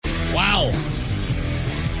Wow.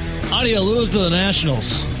 How do you lose to the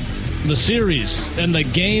Nationals? The series and the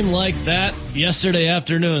game like that yesterday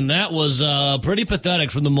afternoon. That was pretty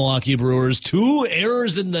pathetic from the Milwaukee Brewers. 2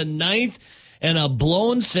 errors in the ninth and a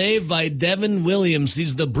blown save by Devin Williams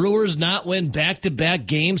sees the Brewers not win back-to-back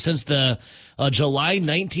games since the July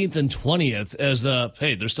 19th and 20th. As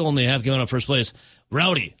hey, they're still only a half game out of first place.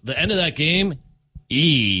 Rowdy, the end of that game.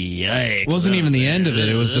 Yikes. It wasn't even the end of it.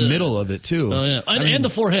 It was the middle of it, too. Oh, yeah. And the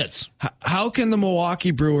 4 hits. How can the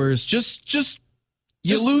Milwaukee Brewers just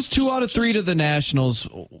lose 2 out of 3 to the Nationals,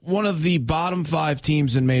 one of the bottom 5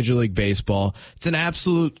 teams in Major League Baseball? It's an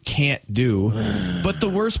absolute can't do. But the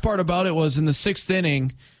worst part about it was in the 6th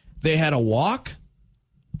inning, they had a walk,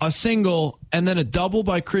 a single, and then a double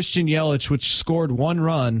by Christian Yelich, which scored 1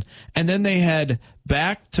 run. And then they had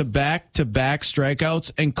back-to-back-to-back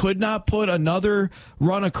strikeouts and could not put another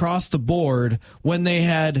run across the board when they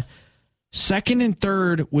had second and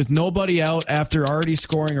third with nobody out after already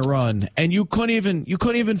scoring a run, and you couldn't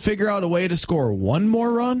even figure out a way to score one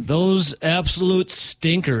more run. Those absolute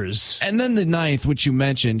stinkers. And then the ninth, which you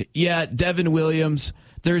mentioned, Devin Williams,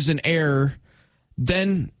 there's an error.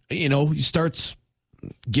 Then he starts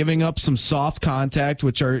giving up some soft contact,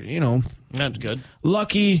 which are not good.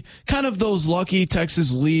 Lucky, kind of those lucky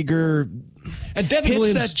Texas leaguer. And Devin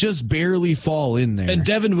Williams that just barely fall in there. And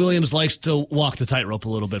Devin Williams likes to walk the tightrope a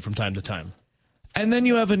little bit from time to time. And then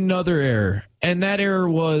you have another error, and that error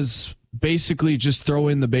was basically just throw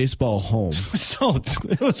in the baseball home.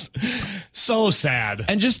 It was so sad.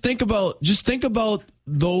 And just think about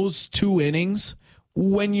those 2 innings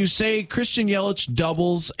when you say Christian Yelich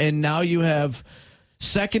doubles, and now you have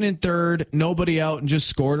second and third, nobody out, and just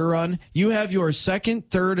scored a run. You have your second,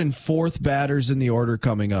 third, and fourth batters in the order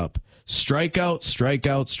coming up. Strikeout,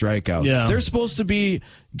 strikeout, strikeout. Yeah. They're supposed to be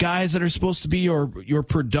guys that are supposed to be your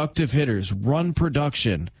productive hitters, run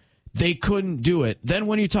production. They couldn't do it. Then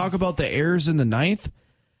when you talk about the errors in the ninth,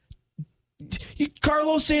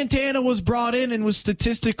 Carlos Santana was brought in and was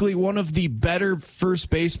statistically one of the better first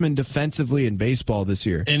basemen defensively in baseball this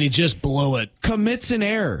year. And he just blew it. Commits an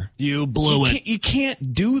error. You blew it. You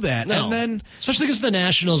can't do that. No. And then, especially against the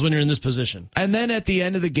Nationals when you're in this position. And then at the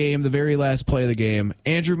end of the game, the very last play of the game,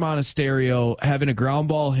 Andrew Monasterio having a ground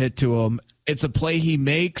ball hit to him. It's a play he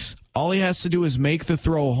makes. All he has to do is make the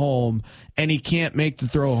throw home, and he can't make the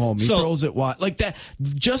throw home. He throws it wide. Like that.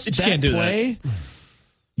 Just that play.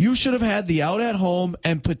 You should have had the out at home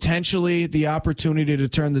and potentially the opportunity to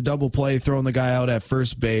turn the double play, throwing the guy out at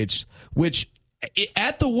first base, which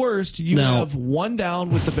at the worst, you have 1 down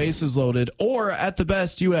with the bases loaded, or at the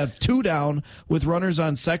best, you have 2 down with runners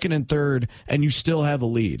on second and third, and you still have a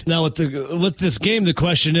lead. Now, with this game, the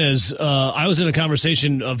question is, I was in a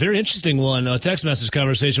conversation, a very interesting one, a text message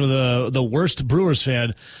conversation with the worst Brewers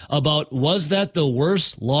fan about, was that the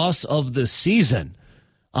worst loss of the season?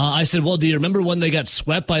 I said, well, do you remember when they got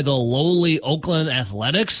swept by the lowly Oakland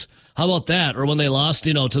Athletics? How about that? Or when they lost,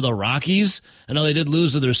 to the Rockies? I know they did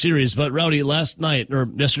lose to their series, but Rowdy, last night, or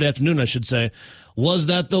yesterday afternoon, I should say, was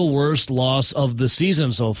that the worst loss of the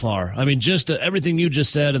season so far? I mean, just everything you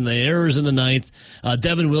just said and the errors in the ninth,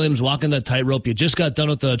 Devin Williams walking that tightrope. You just got done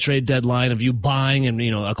with the trade deadline of you buying and,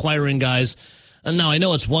 acquiring guys. And now I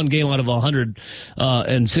know it's 1 game out of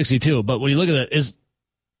 162, but when you look at it,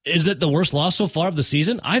 is it the worst loss so far of the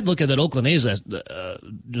season? I'd look at that Oakland A's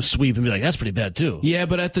sweep and be like, that's pretty bad, too. Yeah,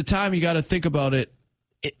 but at the time, you got to think about it.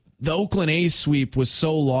 The Oakland A's sweep was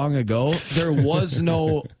so long ago. There was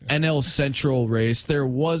no NL Central race. There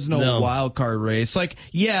was no wild card race.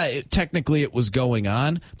 Technically it was going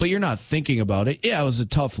on, but you're not thinking about it. Yeah, it was a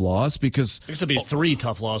tough loss because it could be 3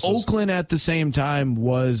 tough losses. Oakland at the same time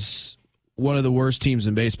was one of the worst teams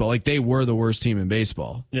in baseball. Like, they were the worst team in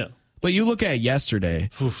baseball. Yeah. But you look at yesterday,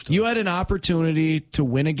 you had an opportunity to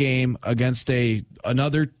win a game against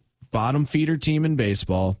another bottom feeder team in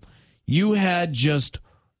baseball. You had just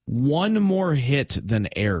 1 more hit than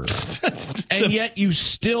error. And yet you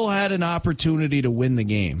still had an opportunity to win the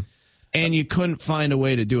game. And you couldn't find a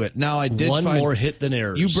way to do it. Now, I did find 1 more hit than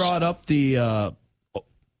errors. You brought up the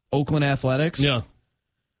Oakland Athletics. Yeah.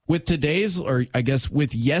 With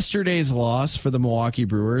with yesterday's loss for the Milwaukee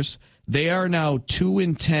Brewers, they are now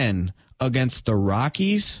 2-10 against the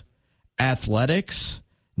Rockies, Athletics,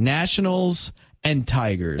 Nationals, and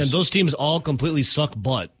Tigers. And those teams all completely suck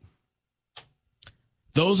butt.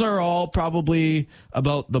 Those are all probably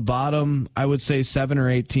about the bottom, I would say, 7 or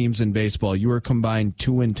 8 teams in baseball. You are combined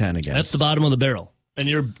 2-10 against. That's the bottom of the barrel. And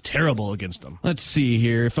you're terrible against them. Let's see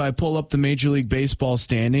here. If I pull up the Major League Baseball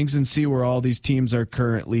standings and see where all these teams are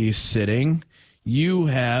currently sitting, you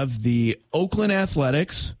have the Oakland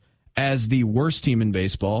Athletics as the worst team in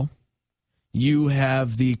baseball. You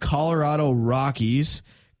have the Colorado Rockies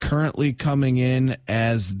currently coming in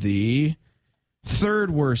as the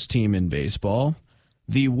third worst team in baseball.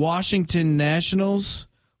 The Washington Nationals,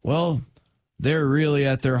 well, they're really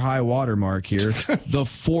at their high water mark here. The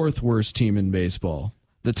fourth worst team in baseball.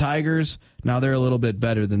 The Tigers, now they're a little bit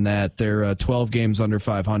better than that. They're 12 games under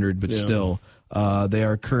 500, but still, they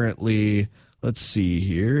are currently, let's see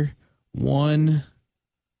here, 1,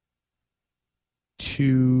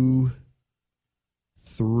 2,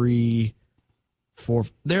 3, 4.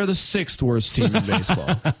 They're the sixth worst team in baseball.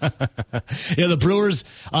 Yeah, the Brewers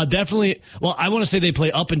definitely. Well, I want to say they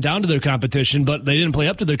play up and down to their competition, but they didn't play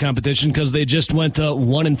up to their competition because they just went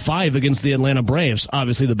 1-5 against the Atlanta Braves,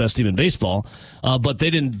 obviously the best team in baseball. But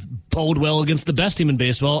they didn't bode well against the best team in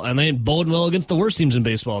baseball, and they didn't bode well against the worst teams in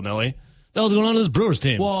baseball. Nelly, that was going on to this Brewers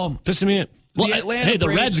team. Well, pissing me. Well,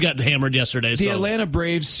 the Reds got hammered yesterday. The Atlanta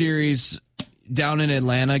Braves series down in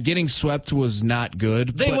Atlanta, getting swept was not good.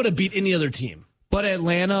 They would have beat any other team. But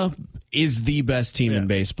Atlanta is the best team in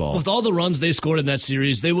baseball. With all the runs they scored in that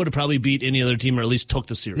series, they would have probably beat any other team or at least took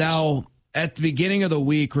the series. Now, at the beginning of the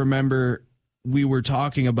week, remember, we were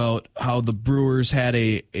talking about how the Brewers had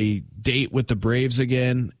a date with the Braves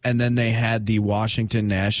again, and then they had the Washington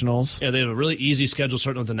Nationals. Yeah, they have a really easy schedule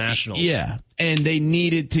starting with the Nationals. Yeah, and they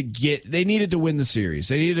needed to win the series.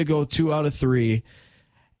 They needed to go 2 out of 3.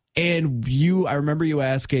 And I remember you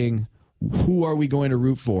asking, who are we going to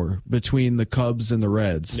root for between the Cubs and the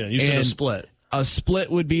Reds? Yeah, you said a split. A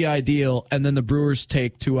split would be ideal, and then the Brewers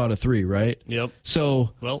take 2 out of 3, right? Yep.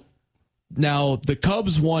 So, now the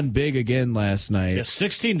Cubs won big again last night. Yeah,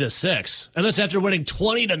 16-6, and that's after winning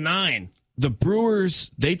 20-9. The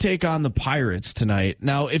Brewers, they take on the Pirates tonight.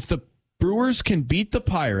 Now, if the Brewers can beat the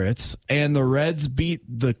Pirates and the Reds beat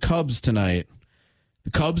the Cubs tonight, the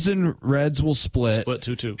Cubs and Reds will split. Split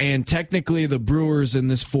 2-2. And technically, the Brewers in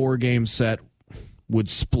this 4-game set would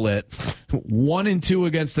split 1-2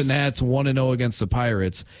 against the Nats, 1-0 against the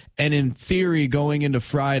Pirates. And in theory, going into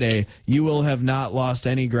Friday, you will have not lost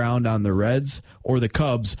any ground on the Reds or the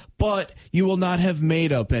Cubs, but you will not have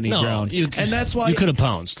made up any ground. And that's why you could have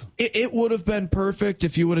pounced. It would have been perfect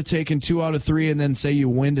if you would have taken 2 out of 3 and then say you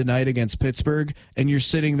win tonight against Pittsburgh and you're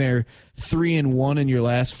sitting there 3-1 in your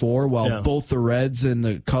last 4 while both the Reds and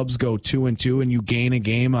the Cubs go 2-2 and you gain a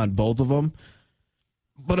game on both of them.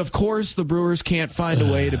 But of course, the Brewers can't find a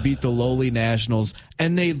way to beat the lowly Nationals,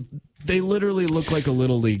 and they literally look like a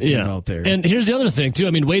little league team out there. And here's the other thing, too.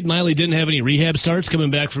 I mean, Wade Miley didn't have any rehab starts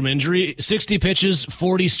coming back from injury. 60 pitches,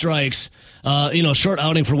 40 strikes. Short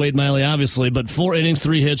outing for Wade Miley, obviously, but 4 innings,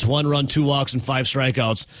 3 hits, 1 run, 2 walks, and 5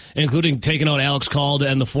 strikeouts, including taking out Alex Call to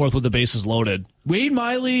end the 4th with the bases loaded. Wade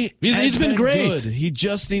Miley he's been great. Good. He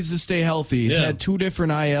just needs to stay healthy. He's had 2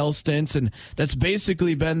 different IL stints, and that's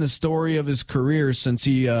basically been the story of his career since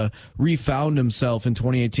he refound himself in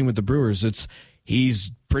 2018 with the Brewers.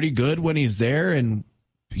 He's pretty good when he's there, and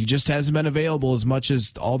he just hasn't been available as much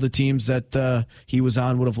as all the teams that he was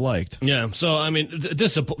on would have liked. Yeah, so, I mean,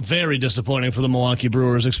 very disappointing for the Milwaukee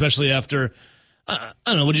Brewers, especially after, I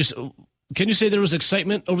don't know, can you say there was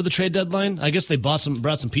excitement over the trade deadline? I guess they brought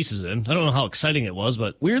some pieces in. I don't know how exciting it was,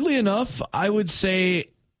 but weirdly enough, I would say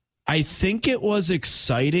I think it was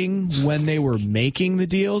exciting when they were making the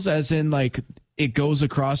deals, as in like it goes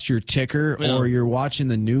across your ticker or you're watching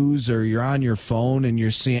the news or you're on your phone and you're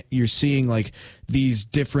seeing like these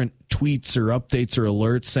different tweets or updates or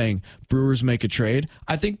alerts saying Brewers make a trade.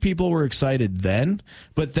 I think people were excited then,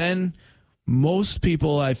 but then most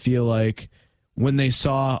people, I feel like, when they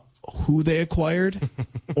saw who they acquired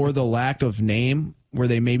or the lack of name, where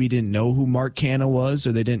they maybe didn't know who Mark Canha was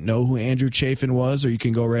or they didn't know who Andrew Chafin was, or you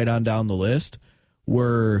can go right on down the list,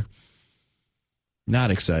 were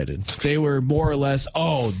not excited. They were more or less,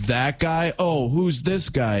 oh, that guy? Oh, who's this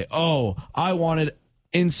guy? Oh, I wanted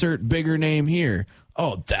insert bigger name here.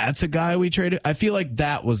 Oh, that's a guy we traded? I feel like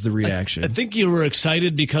that was the reaction. I think you were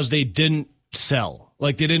excited because they didn't sell.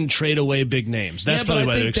 Like, they didn't trade away big names. That's probably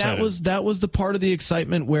why they're excited. That was the part of the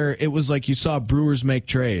excitement where it was like you saw Brewers make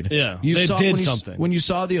trade. Yeah, they did something. When you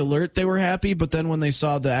saw the alert, they were happy, but then when they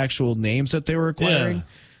saw the actual names that they were acquiring,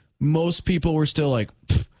 most people were still like,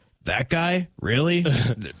 that guy? Really?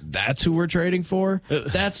 That's who we're trading for?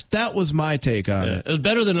 That was my take on it. It was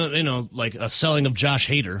better than, like a selling of Josh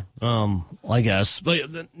Hader, I guess.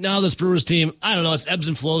 But now this Brewers team, I don't know, it's ebbs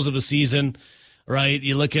and flows of a season. Right,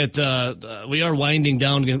 you look at we are winding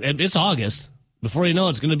down. It's August. Before you know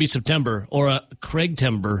it's going to be September, or a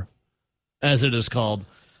Craigtember, as it is called.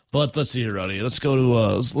 But let's see here, Rowdy. Let's go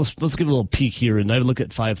to let's give a little peek here, and I haven't looked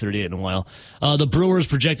at 538 in a while. The Brewers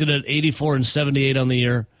projected at 84-78 on the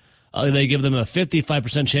year. They give them a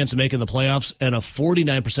 55% chance of making the playoffs and a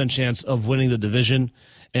 49% chance of winning the division.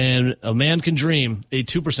 And a man can dream a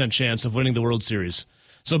 2% chance of winning the World Series.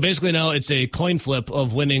 So basically now it's a coin flip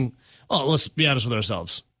of winning. Oh, let's be honest with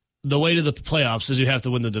ourselves. The way to the playoffs is you have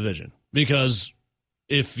to win the division. Because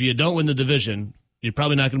if you don't win the division, you're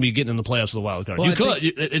probably not going to be getting in the playoffs with a wild card. Well,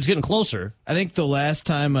 it's getting closer. I think the last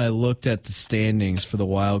time I looked at the standings for the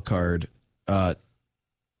wild card,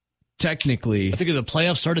 technically, I think if the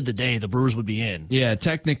playoffs started today, the Brewers would be in. Yeah,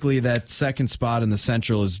 technically that second spot in the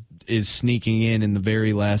Central is sneaking in the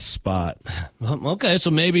very last spot. Okay,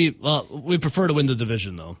 so maybe we prefer to win the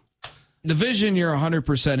division, though. Division, you're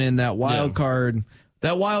 100% in. That wild card.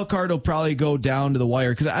 That wild card will probably go down to the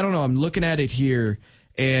wire because I don't know. I'm looking at it here,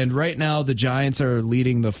 and right now the Giants are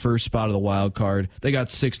leading the first spot of the wild card. They got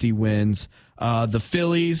 60 wins. The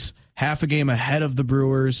Phillies, half a game ahead of the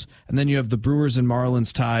Brewers, and then you have the Brewers and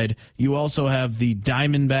Marlins tied. You also have the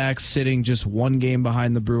Diamondbacks sitting just one game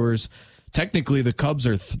behind the Brewers. Technically, the Cubs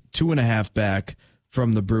are 2.5 back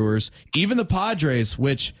from the Brewers. Even the Padres,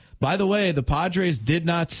 which, by the way, the Padres did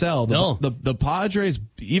not sell. The Padres,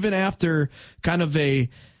 even after kind of a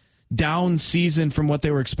down season from what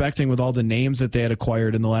they were expecting with all the names that they had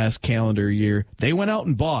acquired in the last calendar year, they went out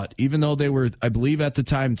and bought, even though they were, I believe at the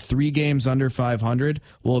time, 3 games under 500.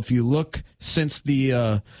 Well, if you look since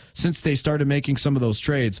they started making some of those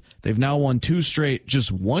trades, they've now won 2 straight,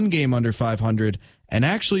 just 1 game under 500, and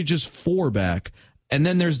actually just 4 back. And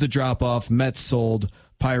then there's the drop off. Mets sold.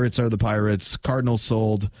 Pirates are the Pirates. Cardinals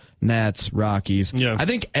sold. Nats, Rockies. Yeah. I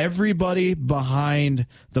think everybody behind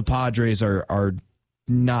the Padres are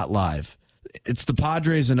not live. It's the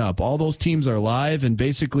Padres and up. All those teams are live, and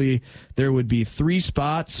basically there would be 3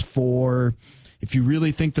 spots for, if you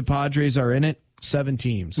really think the Padres are in it, 7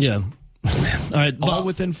 teams. Yeah. All right, all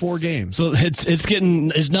within 4 games. So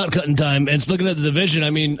it's not cutting time. And it's looking at the division.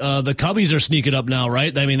 I mean, the Cubbies are sneaking up now,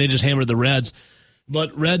 right? I mean, they just hammered the Reds,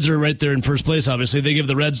 but Reds are right there in first place. Obviously, they give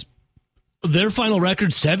the Reds their final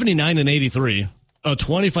record 79-83, a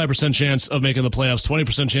 25% chance of making the playoffs,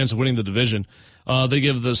 20% chance of winning the division. They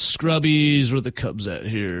give the Scrubbies, where are the Cubs at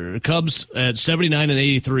here? Cubs at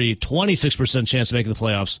 79-83, 26% chance of making the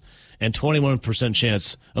playoffs, and 21%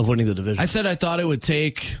 chance of winning the division. I said I thought it would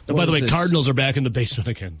take... By the way, Cardinals are back in the basement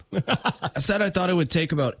again. I said I thought it would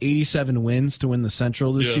take about 87 wins to win the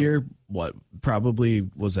Central this year. What, probably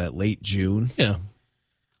was that late June? Yeah.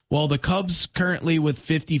 Well, the Cubs currently with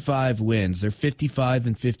 55 wins. They're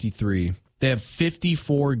 55-53. They have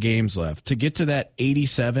 54 games left. To get to that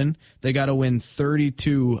 87, they got to win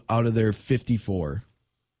 32 out of their 54.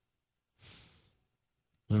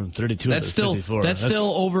 32. That's still 54. That's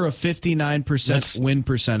still over a 59% win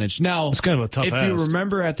percentage. Now, it's kind of a tough if ask. you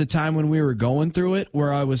remember at the time when we were going through it,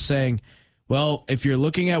 where I was saying, well, if you're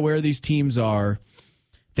looking at where these teams are,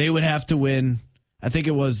 they would have to win. I think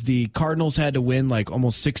it was the Cardinals had to win like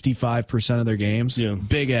almost 65% of their games. Yeah.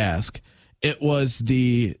 Big ask. It was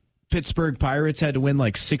the Pittsburgh Pirates had to win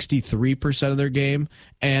like 63% of their game,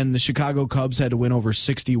 and the Chicago Cubs had to win over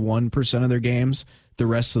 61% of their games the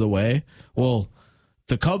rest of the way. Well,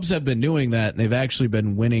 the Cubs have been doing that, and they've actually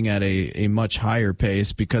been winning at a much higher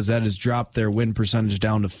pace because that has dropped their win percentage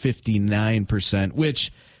down to 59%,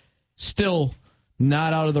 which still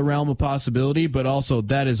not out of the realm of possibility, but also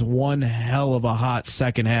that is one hell of a hot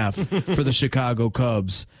second half for the Chicago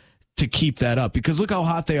Cubs to keep that up. Because look how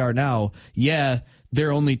hot they are now. Yeah,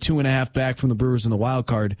 they're only 2.5 back from the Brewers in the wild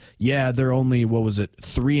card. Yeah, they're only,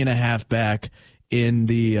 3.5 back in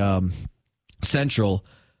the Central.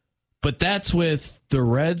 But that's with the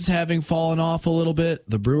Reds having fallen off a little bit.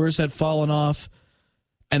 The Brewers had fallen off,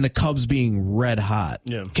 and the Cubs being red hot.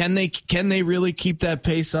 Yeah. Can they really keep that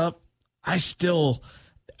pace up? I still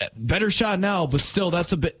better shot now, but still,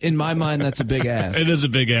 that's a bit in my mind. That's a big ask. It is a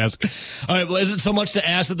big ask. All right, well, is it so much to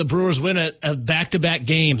ask that the Brewers win at back-to-back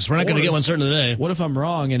games? We're not going to get one certain today. What if I'm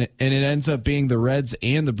wrong and it ends up being the Reds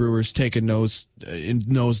and the Brewers take a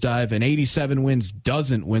nosedive and 87 wins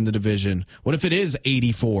doesn't win the division? What if it is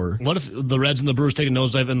 84? What if the Reds and the Brewers take a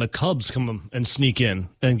nosedive and the Cubs come and sneak in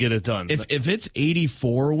and get it done? If it's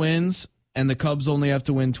 84 wins and the Cubs only have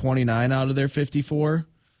to win 29 out of their 54.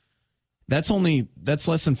 That's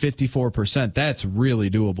less than 54%. That's really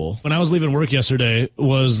doable. When I was leaving work yesterday, I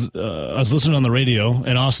was listening on the radio,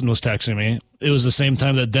 and Austin was texting me. It was the same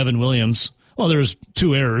time that Devin Williams. Well, there was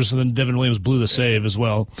 2 errors, and then Devin Williams blew the save as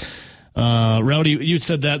well. Rowdy, you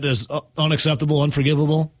said that as unacceptable,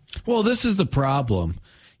 unforgivable. Well, this is the problem.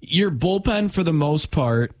 Your bullpen, for the most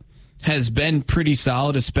part, has been pretty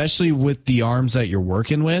solid, especially with the arms that you're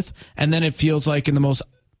working with. And then it feels like in the most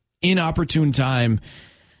inopportune time,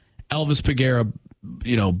 Elvis Peguera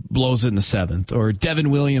blows it in the 7th, or Devin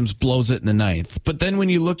Williams blows it in the 9th. But then when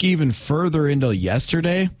you look even further into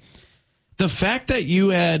yesterday, the fact that you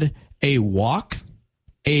had a walk,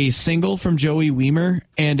 a single from Joey Wiemer,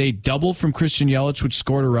 and a double from Christian Yelich, which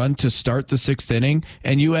scored a run to start the 6th inning,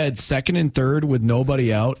 and you had 2nd and 3rd with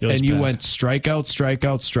nobody out, and you went strikeout,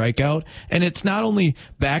 strikeout, strikeout, and it's not only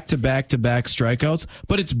back-to-back-to-back strikeouts,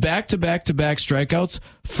 but it's back-to-back-to-back strikeouts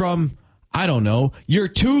from, I don't know, your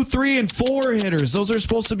 2, 3, and 4 hitters. Those are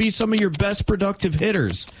supposed to be some of your best productive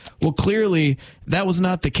hitters. Well, clearly, that was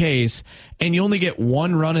not the case, and you only get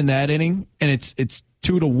 1 run in that inning, and it's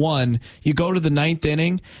 2-1. You go to the 9th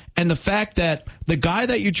inning, and the fact that the guy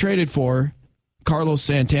that you traded for, Carlos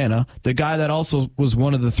Santana, the guy that also was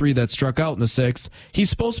one of the 3 that struck out in the 6th, he's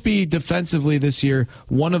supposed to be defensively this year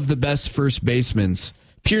one of the best first basemen,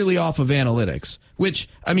 purely off of analytics, which,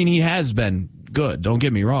 I mean, he has been good. Don't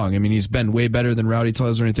get me wrong. I mean, he's been way better than Rowdy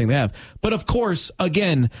Tellez or anything they have. But of course,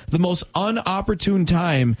 again, the most unopportune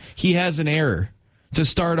time, he has an error to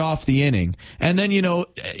start off the inning. And then,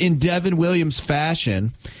 in Devin Williams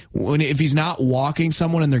fashion, if he's not walking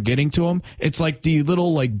someone and they're getting to him, it's like the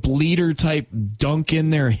little bleeder type dunk in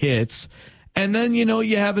their hits. And then,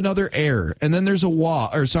 you have another error, and then there's a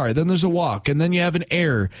walk, and then you have an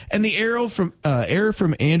error. And the error from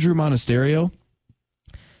Andrew Monasterio,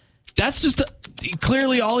 that's just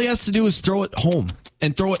clearly all he has to do is throw it home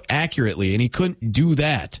and throw it accurately, and he couldn't do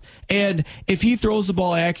that. And if he throws the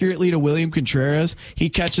ball accurately to William Contreras, he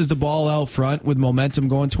catches the ball out front with momentum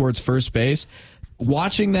going towards first base.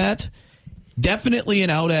 Watching that, definitely an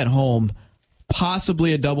out at home,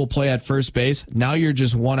 possibly a double play at first base. Now you're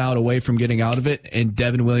just 1 out away from getting out of it, and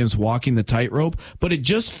Devin Williams walking the tightrope. But it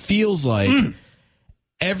just feels like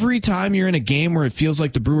every time you're in a game where it feels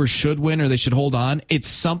like the Brewers should win or they should hold on, it's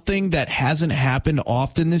something that hasn't happened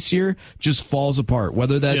often this year, just falls apart.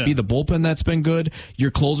 Whether that be the bullpen that's been good,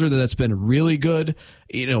 your closer that's been really good.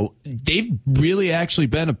 They've really actually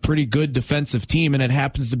been a pretty good defensive team, and it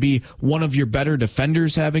happens to be one of your better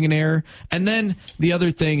defenders having an error. And then the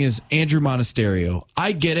other thing is Andrew Monasterio.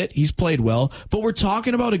 I get it. He's played well, but we're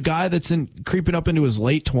talking about a guy that's creeping up into his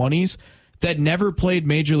late 20s. That never played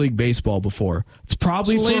Major League Baseball before. It's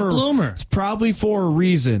probably late bloomer. It's probably for a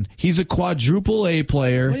reason. He's a quadruple A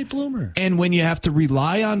player. Late bloomer. And when you have to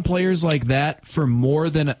rely on players like that for more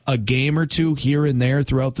than a game or two here and there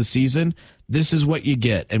throughout the season, this is what you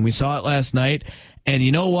get. And we saw it last night. And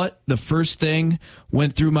you know what? The first thing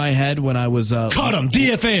went through my head when I was cut him,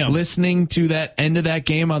 DFA him, listening to that end of that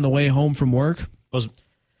game on the way home from work.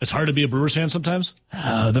 It's hard to be a Brewers fan sometimes.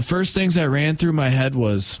 The first things that ran through my head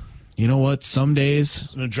was, you know what? Some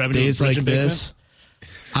days like this,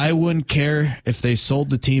 I wouldn't care if they sold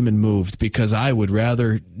the team and moved, because I would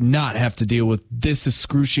rather not have to deal with this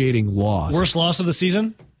excruciating loss. Worst loss of the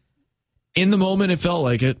season? In the moment, it felt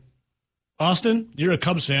like it. Austin, you're a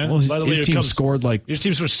Cubs fan. Well, by the way, his team scored your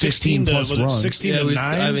teams were 16 plus runs. 16 to 9?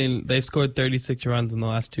 I mean, they've scored 36 runs in the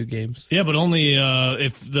last 2 games. Yeah, but only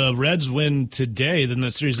if the Reds win today, then the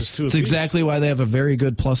series is 2 apiece. It's exactly why they have a very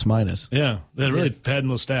good plus-minus. Yeah, they're really padding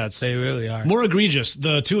those stats. They really are. More egregious,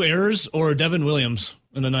 the 2 errors or Devin Williams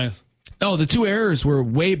in the 9th? Oh, the 2 errors were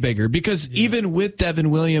way bigger, because even with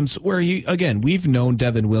Devin Williams, where we've known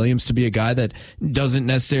Devin Williams to be a guy that doesn't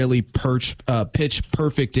necessarily pitch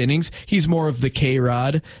perfect innings. He's more of the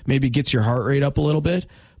K-Rod, maybe gets your heart rate up a little bit.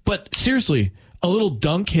 But seriously, a little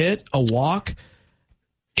dunk hit, a walk.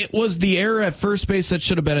 It was the error at first base that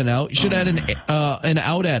should have been an out. You should have had an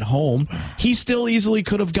out at home. He still easily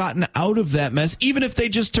could have gotten out of that mess, even if they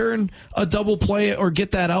just turn a double play or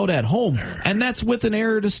get that out at home. And that's with an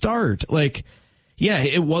error to start.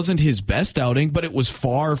 It wasn't his best outing, but it was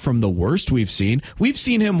far from the worst we've seen. We've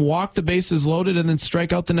seen him walk the bases loaded and then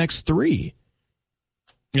strike out the next 3.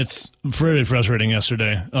 It's very frustrating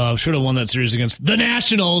yesterday. Should have won that series against the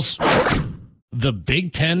Nationals. The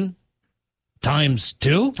Big Ten times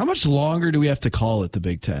 2. How much longer do we have to call it the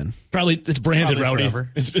Big Ten? Probably it's branded, Rowdy.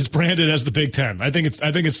 Forever. It's branded as the Big Ten. I think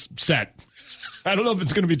it's set. I don't know if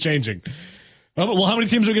it's going to be changing. Well, how many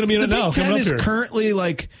teams are going to be in it now? The Big Ten is currently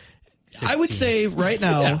 16. I would say right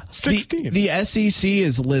now 16. The SEC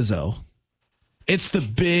is Lizzo. It's the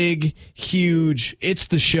big, huge. It's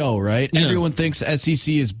the show, right? Yeah. Everyone thinks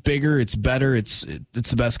SEC is bigger. It's better. It's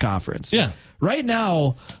the best conference. Yeah. Right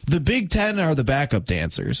now, the Big Ten are the backup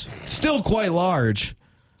dancers. Still quite large.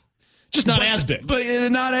 Just not as big. But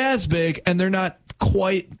not as big, and they're not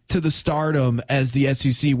quite to the stardom as the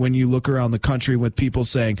SEC when you look around the country with people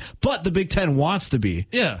saying, but the Big Ten wants to be.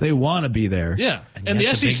 Yeah. They want to be there. Yeah. And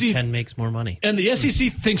the SEC Big Ten makes more money. And the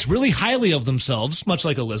SEC thinks really highly of themselves, much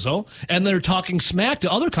like a Lizzo, and they're talking smack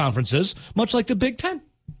to other conferences, much like the Big Ten.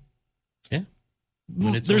 Yeah.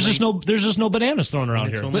 there's just no bananas thrown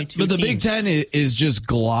around here. But the Big Ten is just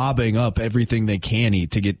globbing up everything they can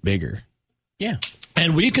eat to get bigger. Yeah.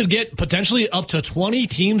 And we could get potentially up to 20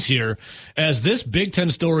 teams here, as this Big Ten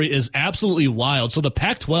story is absolutely wild. So the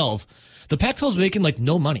Pac-12 is making like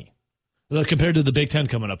no money compared to the Big Ten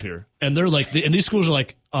coming up here. And they're like, and these schools are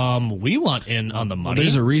like, we want in on the money. Well,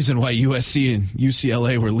 there's a reason why USC and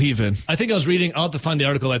UCLA were leaving. I think I was reading, I'll have to find the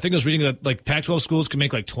article. I think I was reading that like Pac-12 schools can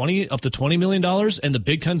make like up to $20 million, and the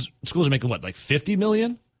Big Ten schools are making what, like $50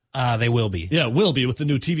 million? They will be. Yeah, will be with the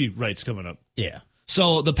new TV rights coming up. Yeah.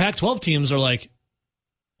 So the Pac-12 teams are like,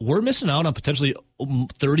 we're missing out on potentially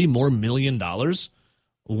 $30 more million.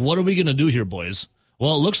 What are we going to do here, boys?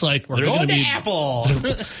 Well, it looks like we're going to Apple.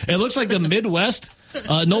 It looks like the Midwest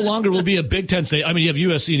no longer will be a Big Ten state. I mean, you have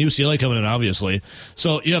USC and UCLA coming in, obviously.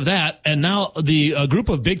 So you have that. And now the group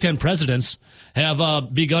of Big Ten presidents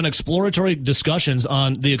have begun exploratory discussions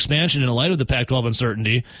on the expansion in light of the Pac-12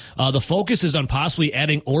 uncertainty. The focus is on possibly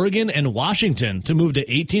adding Oregon and Washington to move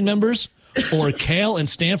to 18 members, or Cal and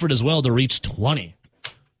Stanford as well to reach 20.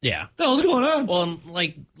 Yeah. What the hell's going on? Well,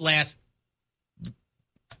 like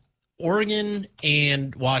Oregon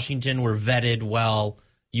and Washington were vetted while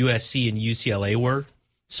USC and UCLA were.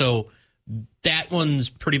 So that one's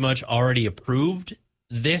pretty much already approved.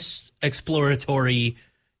 This exploratory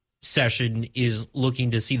session is looking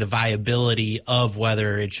to see the viability of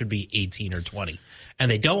whether it should be 18 or 20. And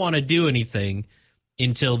they don't want to do anything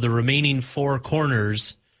until the remaining four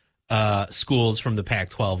corners schools from the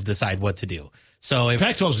Pac-12 decide what to do. So if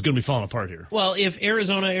Pac-12 is going to be falling apart here. Well, if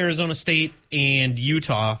Arizona State, and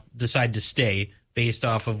Utah decide to stay based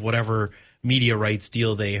off of whatever media rights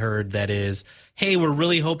deal they heard, that is, hey, we're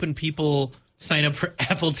really hoping people sign up for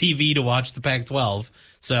Apple TV to watch the Pac-12.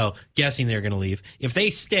 So guessing they're going to leave. If they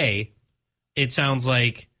stay, it sounds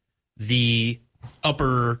like the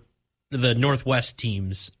Northwest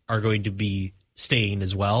teams are going to be staying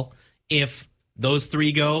as well. If those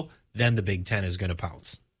three go, then the Big Ten is going to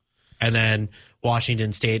pounce. And then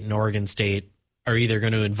Washington State and Oregon State are either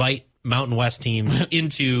going to invite Mountain West teams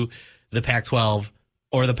into the Pac-12,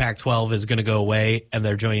 or the Pac-12 is going to go away and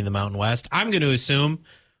they're joining the Mountain West. I'm going to assume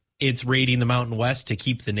it's raiding the Mountain West to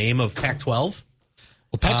keep the name of Pac-12.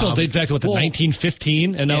 Well, Pac-12 dates back to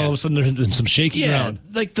 1915, and now all of a sudden there's been some shaking around.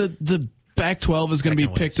 Like the Pac-12 is going to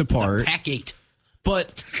be picked apart. Pac-8.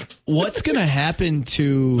 But what's going to happen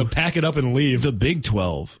to pack it up and leave the Big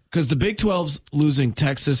 12? Because the Big 12's losing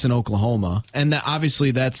Texas and Oklahoma, and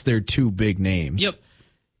obviously that's their two big names.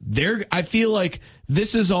 Yep. I feel like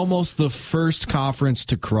this is almost the first conference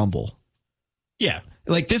to crumble. Yeah.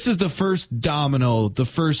 Like this is the first domino, the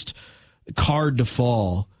first card to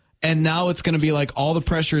fall. And now it's going to be like all the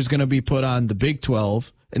pressure is going to be put on the Big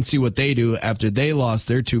 12 and see what they do after they lost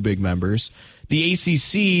their two big members. The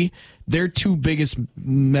ACC, their two biggest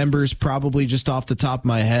members, probably just off the top of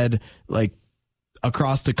my head, like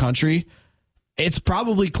across the country, it's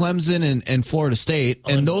probably Clemson and Florida State.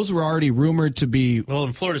 And those were already rumored to be. Well,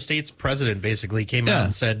 and Florida State's president basically came out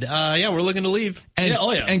and said, we're looking to leave. And,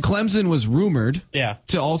 and Clemson was rumored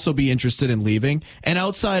to also be interested in leaving. And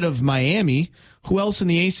outside of Miami, who else in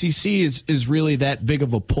the ACC is really that big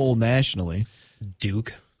of a pull nationally?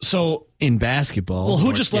 Duke. So in basketball. Well,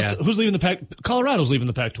 who just left? Who's leaving the Pac? Colorado's leaving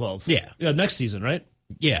the Pac-12. Yeah. Next season, right?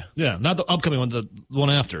 Yeah. Not the upcoming one, the one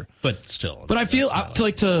after. But still. But I feel to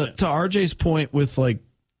RJ's point with like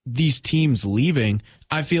these teams leaving,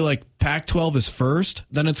 I feel like Pac-12 is first,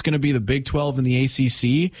 then it's going to be the Big 12 and the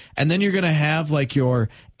ACC, and then you're going to have like your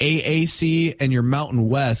AAC and your Mountain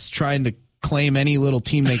West trying to claim any little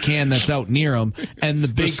team they can that's out near them, and the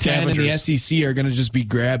Big Ten and the SEC are going to just be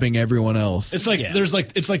grabbing everyone else. It's like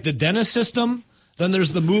it's like the Dennis system. Then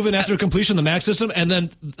there's the move in after completion, the MAC system, and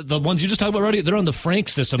then the ones you just talked about already, they're on the Frank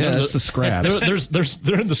system. Yeah, that's the scraps.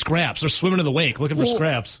 They're in the scraps. They're swimming in the wake looking for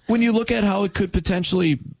scraps. When you look at how it could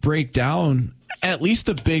potentially break down, at least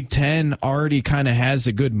the Big Ten already kind of has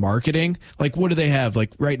a good marketing. Like, what do they have? Like,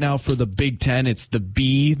 right now for the Big Ten, it's the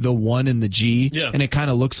B, the 1, and the G. Yeah. And it kind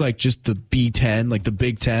of looks like just the B10, like the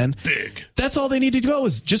Big Ten. Big. That's all they need to go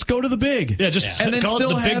is just go to the Big. Yeah, just and then call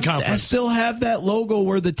still it the Big Conference. Still have that logo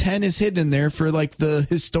where the 10 is hidden in there for, like, the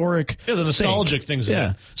historic the nostalgic things.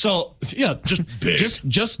 Yeah. So, just big.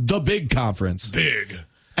 Just the Big Conference. Big.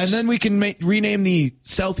 And then we can rename the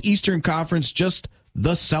Southeastern Conference just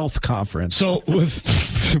the South Conference. So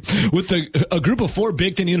with a group of 4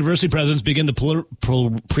 Big Ten University presidents begin the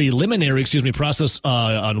preliminary process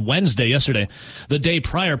on yesterday. The day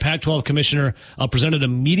prior, Pac-12 commissioner presented a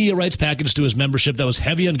media rights package to his membership that was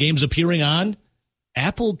heavy on games appearing on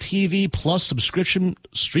Apple TV Plus subscription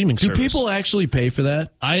streaming service. Do people actually pay for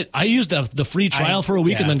that? I used the free trial for a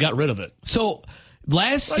week and then got rid of it. So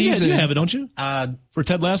Last Yeah, season, you have it, don't you? For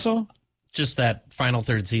Ted Lasso? Just that final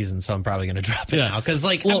third season, so I'm probably going to drop it Yeah. now because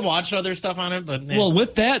I've watched other stuff on it. But Well,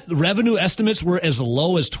 with that, revenue estimates were as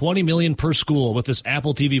low as $20 million per school with this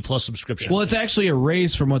Apple TV Plus subscription. well, it's actually a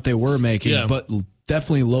raise from what they were making, Yeah. but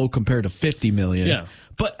definitely low compared to $50 million. Yeah.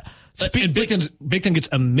 But and Big Ten gets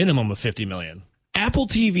a minimum of $50 million. Apple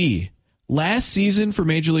TV last season for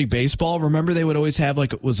Major League Baseball, remember they would always have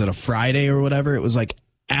was it a Friday or whatever? It was like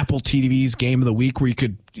Apple TV's Game of the Week where you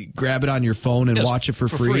could grab it on your phone and Yes, watch it for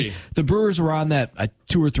for free. free. The Brewers were on that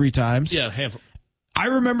 2 or 3 times. Yeah, I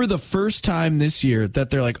remember the first time this year that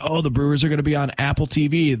they're like, oh, the Brewers are going to be on Apple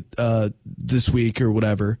TV this week or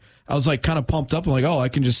whatever. I was like kind of pumped up. I'm like, oh, I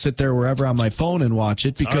can just sit there wherever on my phone and watch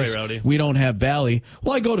it because Rowdy. we don't have Valley.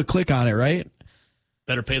 Well, I go to click on it, right?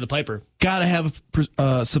 better pay the piper. Got to have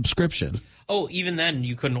a subscription. Oh, even then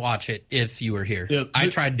you couldn't watch it if you were here. Yeah. I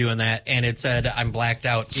tried doing that, and it said I'm blacked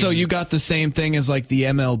out. So you got the same thing as like the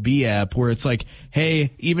MLB app where it's like,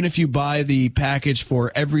 hey, even if you buy the package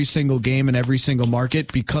for every single game in every single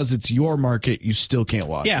market, because it's your market, you still can't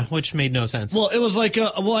watch. Yeah, which made no sense. Well, it was like,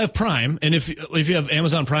 I have Prime, and if you have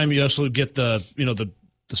Amazon Prime, you also get the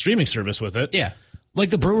streaming service with it. Yeah. Like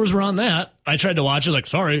the Brewers were on that. I tried to watch it. Like,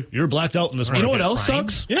 sorry, you're blacked out in this. You know what market. else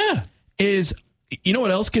sucks? Yeah. You know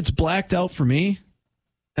what else gets blacked out for me?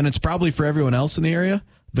 And it's probably for everyone else in the area?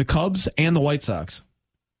 The Cubs and the White Sox.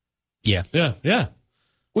 Yeah. Yeah.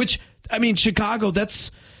 Which, I mean, Chicago,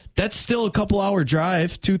 that's still a couple hour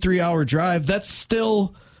drive, 2-3 hour drive. That's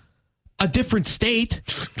still a different state.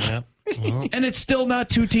 Yeah. And it's still not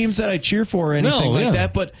two teams that I cheer for or anything like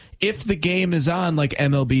that. But if the game is on like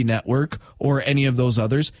MLB Network or any of those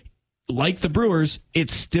others, like the Brewers, it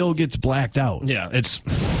still gets blacked out. Yeah, it's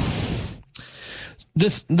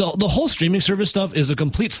the whole streaming service stuff is a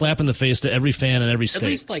complete slap in the face to every fan in every state. At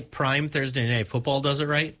least like Prime Thursday Night Football does it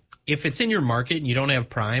right. If it's in your market and you don't have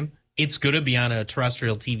Prime, it's going to be on a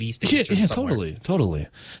terrestrial TV station. Yeah, somewhere. totally.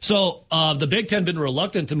 So the Big Ten been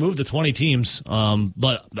reluctant to move to 20 teams,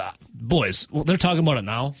 but boys, they're talking about it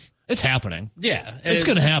now. It's happening. Yeah, It's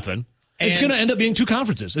going to happen. It's going to end up being two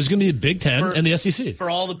conferences. It's going to be the Big Ten and the SEC. For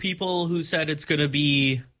all the people who said it's going to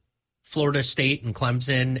be Florida State and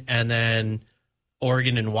Clemson and then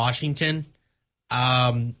Oregon and Washington,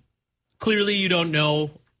 clearly you don't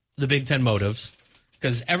know the Big Ten motives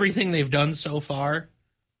because everything they've done so far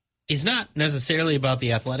is not necessarily about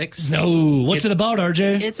the athletics. No. What's it about,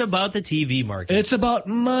 RJ? It's about the TV market. It's about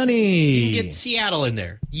money. You can get Seattle in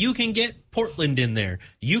there. You can get Portland in there.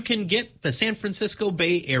 You can get the San Francisco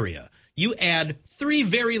Bay Area. You add 3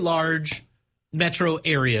 very large metro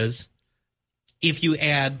areas if you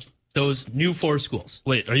add those new 4 schools.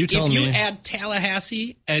 Wait, are you telling me? If you add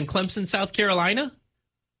Tallahassee and Clemson, South Carolina,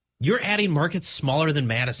 you're adding markets smaller than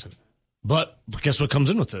Madison. But guess what comes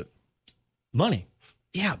in with it? Money.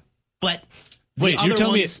 Yeah, but Wait, the you're other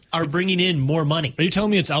telling me ones are bringing in more money. Are you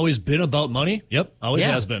telling me it's always been about money? Yep, always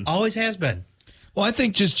has been. Always has been. Well, I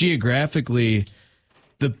think just geographically,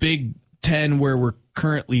 the Big Ten where we're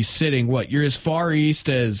currently sitting, you're as far east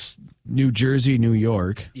as New Jersey, New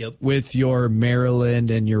York, Yep. with your Maryland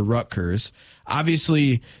and your Rutgers.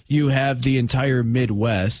 Obviously, you have the entire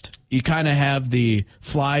Midwest. You kind of have the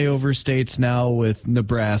flyover states now with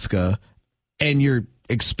Nebraska, and you're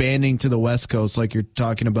expanding to the West Coast like you're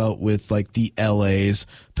talking about with like the LAs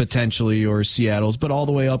potentially or Seattle's, but all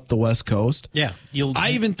the way up the West Coast. Yeah,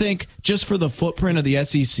 I even think just for the footprint of the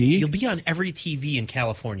SEC, you'll be on every TV in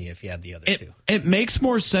California if you had the other two. it makes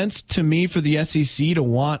more sense to me for the SEC to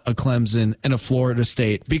want a Clemson and a Florida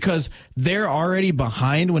State because they're already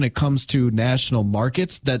behind when it comes to national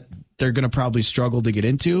markets that they're going to probably struggle to get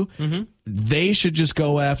into. Mm-hmm. They should just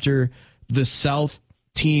go after the South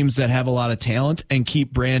teams that have a lot of talent and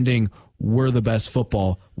keep branding we're the best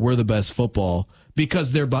football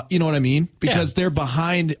because they're you know what I mean, because they're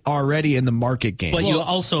behind already in the market game. But you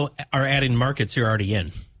also are adding markets you're already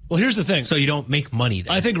in, Well, here's the thing. so you don't make money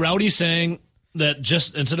there. I think Rowdy's saying that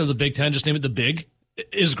just instead of the Big Ten, just name it the Big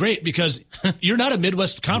is great because you're not a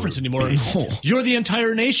Midwest conference anymore. You're the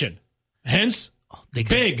entire nation. Hence,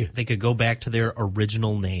 Big. They could go back to their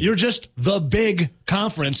original name. You're just the Big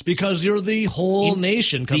Conference because you're the whole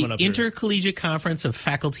nation coming the up here. Intercollegiate Conference of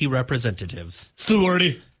Faculty Representatives.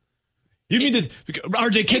 Stewardy. You mean that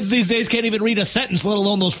RJ kids these days can't even read a sentence, let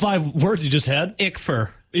alone those 5 words you just had? ICFR.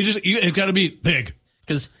 It's got to be big.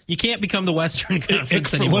 Because you can't become the Western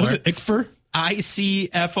Conference ICFR. anymore. What is it? ICFR?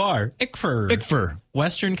 ICFR. ICFR. ICFR.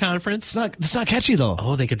 Western Conference. It's not catchy though.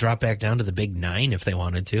 Oh, they could drop back down to the Big 9 if they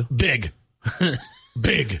wanted to. Big.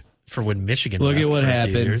 Big. For when Michigan Look left at what for a few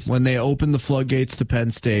happened years. when they opened the floodgates to Penn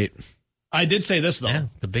State. I did say this, though. Yeah,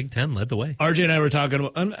 the Big Ten led the way. RJ and I were talking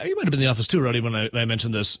about, and you might have been in the office too, Ruddy, when I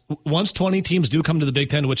mentioned this. Once 20 teams do come to the Big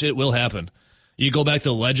Ten, which it will happen, you go back to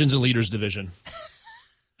the Legends and Leaders division.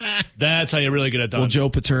 That's how you really get it done. Will Joe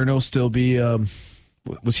Paterno still be,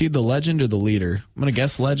 was he the legend or the leader? I'm going to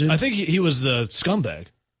guess legend. I think he was the scumbag.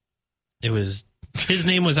 It was his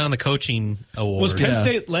name was on the coaching award. Was Penn Yeah.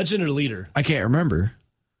 State legend or leader? I can't remember.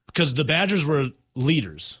 Because the Badgers were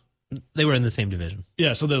leaders. They were in the same division.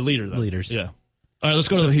 Yeah, so they're leader then. Leaders. Yeah. All right, let's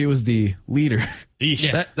go So to he was the leader.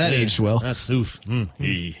 Eesh. That aged well. That's oof.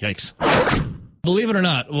 Yikes. Believe it or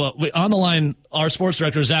not, on the line, our sports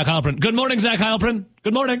director, Zach Heilprin. Good morning, Zach Heilprin.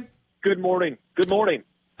 Good morning. Good morning. Good morning.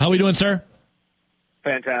 How are we doing, sir?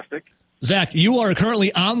 Fantastic. Zach, you are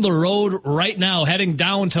currently on the road right now, heading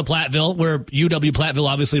down to Platteville, where UW Platteville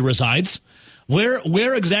obviously resides.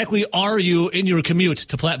 Where exactly are you in your commute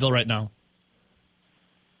to Platteville right now?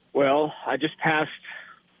 Well, I just passed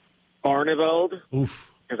Barneveld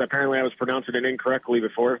Oof. because apparently I was pronouncing it incorrectly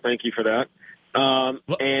before. Thank you for that.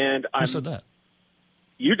 And Who I said that?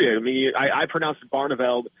 You did. I mean, I pronounced it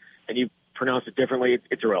Barneveld, and you pronounced it differently.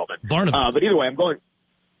 It's irrelevant. Barneveld. But either way, I'm going.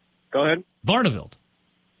 Go ahead. Barneveld.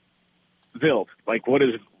 Vild. Like, what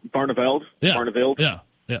is Barneveld? Yeah. Barneveld? Yeah.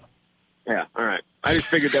 Yeah. Yeah. All right. I just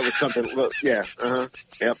figured that was something. Well, yeah.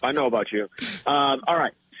 Yep. I know about you. All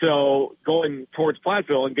right. So going towards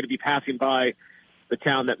Platteville, I'm going to be passing by the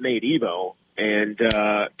town that made Evo. And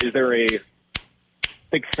is there a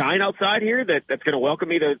big sign outside here that's going to welcome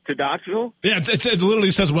me to Dodgeville? Yeah, it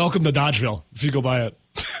literally says "Welcome to Dodgeville" if you go by it.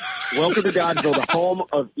 Welcome to Dodgeville, the home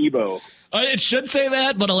of Evo. It should say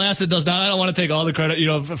that, but alas, it does not. I don't want to take all the credit. You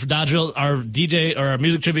know, for Dodgeville, our DJ or our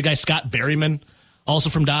music trivia guy Scott Berryman, also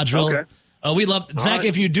from Dodgeville. Okay. We love Zach. right.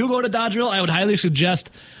 If you do go to Dodgeville, I would highly suggest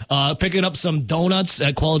picking up some donuts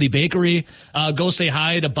at Quality Bakery. Go say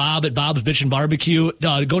hi to Bob at Bob's Bitchin' Barbecue.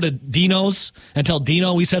 Go to Dino's and tell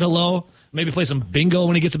Dino we said hello. Maybe play some bingo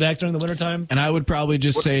when he gets back during the wintertime. And I would probably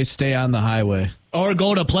just say stay on the highway. Or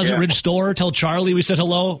go to Pleasant Yeah. Ridge Store. Tell Charlie we said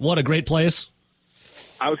hello. What a great place.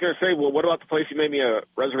 I was going to say, well, what about the place you made me a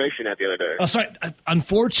reservation at the other day? Oh, sorry.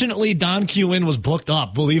 Unfortunately, Don Q Inn was booked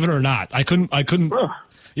up. Believe it or not, I couldn't. Ugh.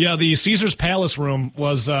 Yeah, the Caesar's Palace room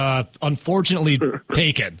was unfortunately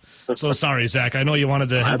taken. So sorry, Zach. I know you wanted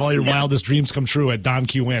to have all your wildest dreams come true at Don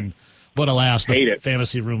Q Inn, but alas, Hate the it.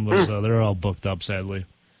 fantasy room was they're all booked up, sadly.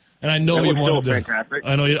 And I know That you was wanted still to. fantastic.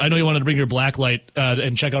 I know you wanted to bring your black light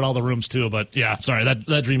and check out all the rooms too. But yeah, sorry,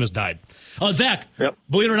 that dream has died. Zach, Yep.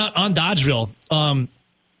 believe it or not, on Dodgeville,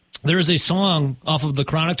 there is a song off of the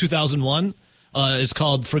Chronic 2001. It's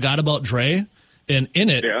called "Forgot About Dre," and in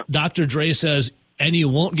it, Yeah. Dr. Dre says, "And you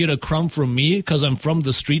won't get a crumb from me because I'm from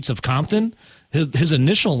the streets of Compton." His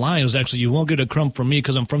initial line was actually, "You won't get a crumb from me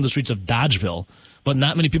because I'm from the streets of Dodgeville." But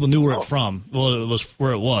not many people knew where it's from. Well, it was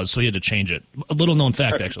where it was, so he had to change it. A little known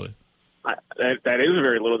fact, actually. That is a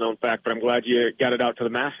very little known fact, but I'm glad you got it out to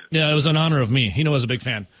the masses. Yeah, it was in honor of me. He knows I was a big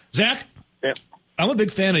fan. Zach, Yeah. I'm a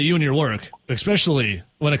big fan of you and your work, especially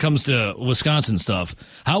when it comes to Wisconsin stuff.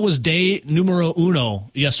 How was day numero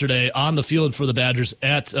uno yesterday on the field for the Badgers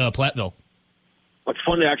at Platteville? It's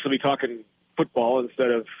fun to actually be talking football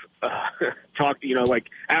instead of like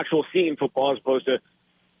actual seeing football as opposed to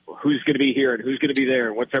who's going to be here and who's going to be there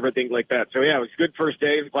and what's everything like that. So, yeah, it was a good first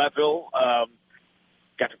day in Platteville.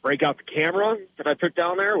 Got to break out the camera that I took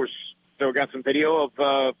down there. So we got some video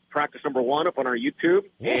of practice number 1 up on our YouTube.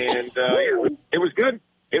 And it was good.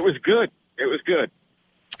 It was good. It was good.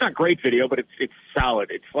 It's not great video, but it's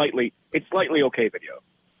solid. It's slightly okay video.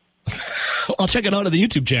 I'll check it out on the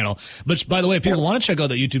YouTube channel. But, by the way, if people want to check out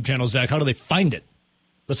the YouTube channel, Zach, how do they find it?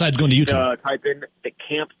 Besides going to YouTube. Type in the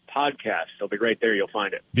Camp Podcast. It'll be right there. You'll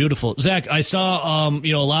find it. Beautiful. Zach, I saw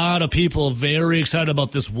a lot of people very excited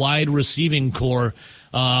about this wide receiving core,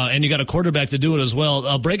 and you got a quarterback to do it as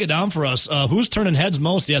well. Break it down for us. Who's turning heads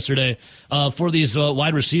most yesterday for these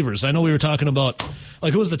wide receivers? I know we were talking about,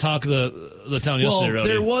 who was the talk of the town yesterday, Well, Rowdy?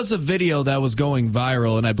 there was a video that was going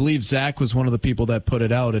viral, and I believe Zach was one of the people that put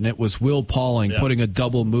it out, and it was Will Pauling putting a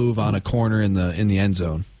double move on a corner in the end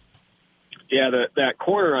zone. Yeah, that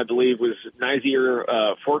corner, I believe, was Nazir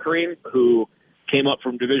Forkerine, who came up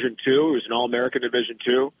from Division II. He was an All-American Division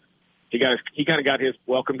II. He kind of got his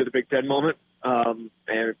welcome to the Big Ten moment, and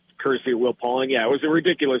courtesy of Will Pauling. Yeah, it was a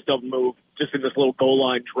ridiculous double move just in this little goal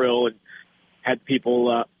line drill and had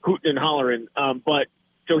people hooting and hollering. But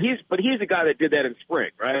he's a guy that did that in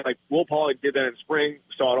spring, right? Like Will Pauling did that in spring.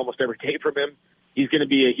 Saw it almost every day from him. He's going to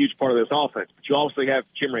be a huge part of this offense. But you also have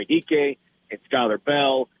Chimere Ike and Skylar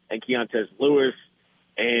Bell and Keontez Lewis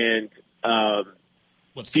and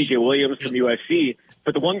C.J. Williams from USC.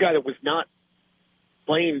 But the one guy that was not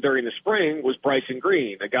playing during the spring was Bryson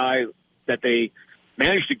Green, a guy that they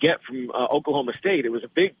managed to get from Oklahoma State. It was a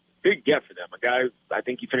big get for them. A guy, I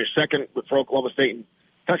think he finished second for Oklahoma State in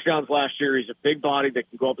touchdowns last year. He's a big body that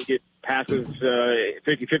can go up and get passes,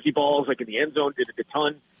 50-50 balls, like in the end zone, did a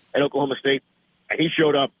ton at Oklahoma State. And he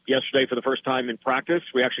showed up yesterday for the first time in practice.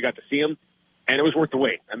 We actually got to see him, and it was worth the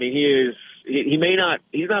wait. I mean, he's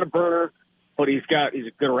not a burner, but he's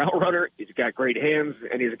a good route runner. He's got great hands,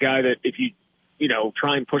 and he's a guy that if you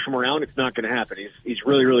try and push him around, it's not going to happen. He's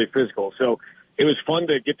really, really physical. So it was fun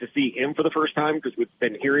to get to see him for the first time because we've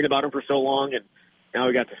been hearing about him for so long, and now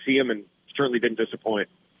we got to see him, and certainly didn't disappoint.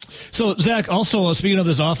 So, Zach, also speaking of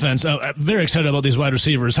this offense, I'm very excited about these wide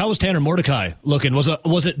receivers. How was Tanner Mordecai looking? Was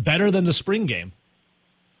it better than the spring game?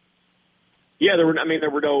 Yeah, there were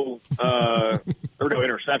no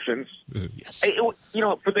interceptions. Yes.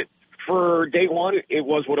 For day one, it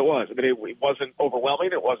was what it was. I mean, it wasn't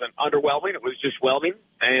overwhelming. It wasn't underwhelming. It was just whelming.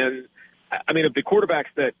 And I mean, of the quarterbacks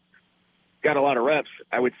that got a lot of reps,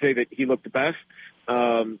 I would say that he looked the best.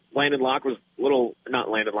 Braden Locke, it was a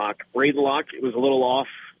little off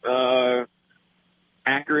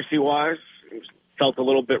accuracy-wise. It felt a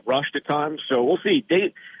little bit rushed at times. So we'll see.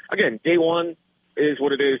 Day one is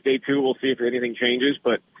what it is. Day two, we'll see if anything changes.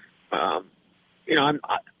 But,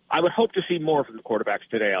 I would hope to see more from the quarterbacks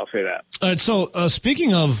today. I'll say that. All right, so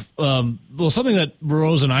speaking of, something that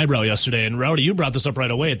rose an eyebrow yesterday, and Rowdy, you brought this up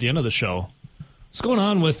right away at the end of the show. What's going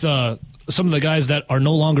on with some of the guys that are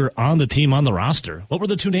no longer on the team on the roster? What were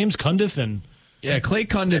the two names, Cundiff and... Yeah, Clay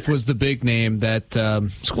Cundiff was the big name that...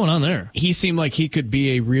 what's going on there? He seemed like he could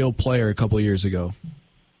be a real player a couple of years ago.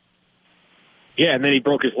 Yeah, and then he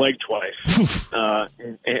broke his leg twice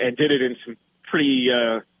and did it in some pretty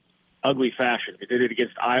ugly fashion. He did it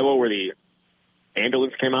against Iowa where the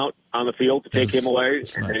ambulance came out on the field to take him away,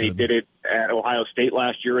 and then he did it at Ohio State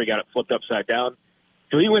last year. He got it flipped upside down.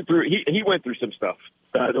 So he went through some stuff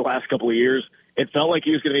the last couple of years. It felt like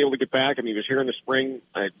he was going to be able to get back. I mean, he was here in the spring.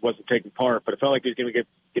 I wasn't taking part, but it felt like he was going to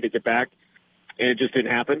get back, and it just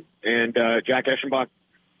didn't happen. And Jack Eschenbach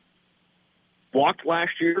walked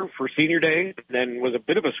last year for senior day, and then was a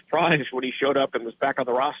bit of a surprise when he showed up and was back on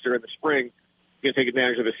the roster in the spring. Going to take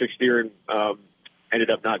advantage of the sixth year and ended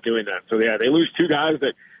up not doing that. So, yeah, they lose two guys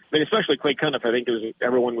that, I mean, especially Clay Cundiff, I think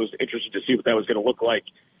everyone was interested to see what that was going to look like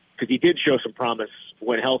because he did show some promise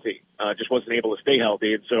when healthy, just wasn't able to stay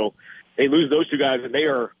healthy. And so they lose those two guys, and they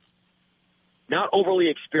are not overly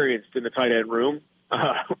experienced in the tight end room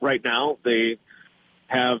right now. They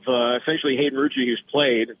have essentially Hayden Rucci, who's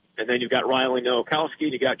played, and then you've got Riley Nowakowski,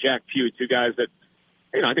 and you got Jack Pugh, two guys that,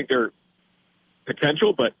 I think they're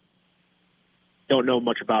potential, but don't know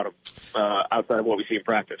much about them outside of what we see in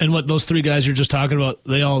practice. And what those three guys you're just talking about,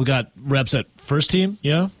 they all got reps at first team,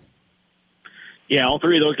 yeah? Yeah, all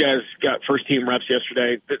three of those guys got first team reps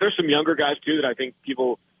yesterday. There's some younger guys too that I think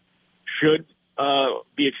people should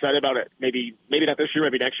be excited about it. Maybe not this year,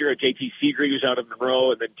 maybe next year. JT Seagree, who's out of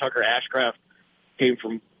Monroe, and then Tucker Ashcraft came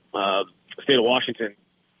from the state of Washington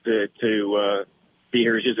to be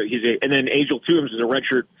here. And then Angel Toombs is a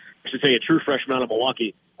redshirt, I should say, a true freshman out of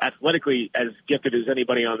Milwaukee. Athletically as gifted as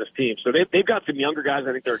anybody on this team. So they've got some younger guys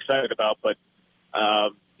I think they're excited about, but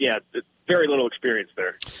very little experience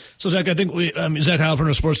there. So, Zach, I think Zach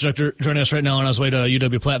Heilprin, sports director, joining us right now on his way to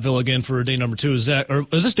UW-Platteville again for day number 2. Is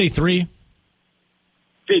this day 3?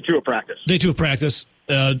 Day 2 of practice. Day 2 of practice.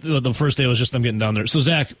 The first day was just them getting down there. So,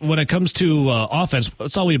 Zach, when it comes to offense,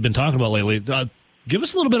 that's all we've been talking about lately. Give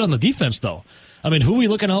us a little bit on the defense, though. I mean, who are we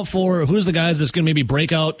looking out for? Who's the guys that's going to maybe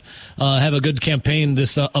break out, have a good campaign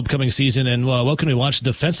this upcoming season, and what can we watch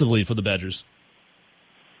defensively for the Badgers?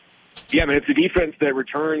 Yeah, I mean, it's a defense that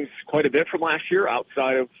returns quite a bit from last year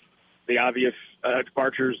outside of the obvious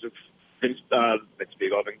departures of Vince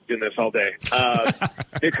Beagle. I've been doing this all day.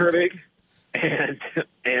 Dick Herbig and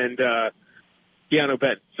Keanu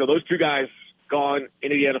Benton. So those two guys gone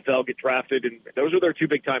into the NFL, get drafted, and those are their two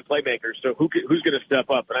big-time playmakers. So who's going to step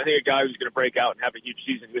up? And I think a guy who's going to break out and have a huge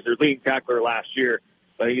season was their leading tackler last year.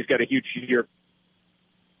 I think he's got a huge year.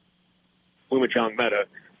 Lumachong Meta.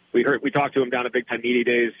 We talked to him down at Big Time Media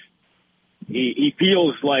Days. He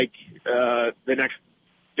feels like the next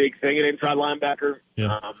big thing at inside linebacker.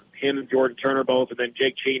 Yeah. Him and Jordan Turner both, and then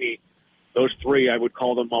Jake Cheney. Those three, I would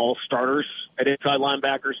call them all starters at inside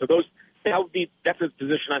linebacker. So that's a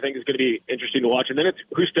position I think is going to be interesting to watch. And then it's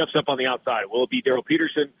who steps up on the outside. Will it be Darrell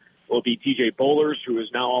Peterson? Will it be TJ Bowlers, who is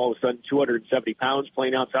now all of a sudden 270 pounds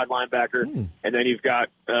playing outside linebacker? And then you've got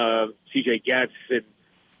CJ Getz and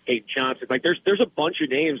Hayden Johnson. Like there's a bunch of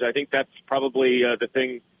names. I think that's probably the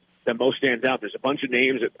thing that most stands out. There's a bunch of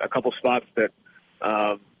names at a couple spots that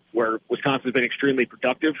where Wisconsin's been extremely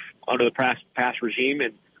productive under the past regime,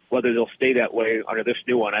 and whether they'll stay that way under this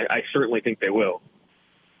new one. I certainly think they will.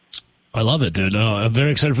 I love it, dude. I'm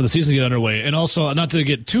very excited for the season to get underway. And also, not to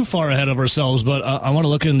get too far ahead of ourselves, but I want to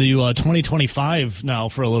look into 2025 now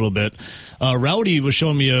for a little bit. Rowdy was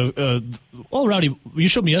showing me Rowdy, you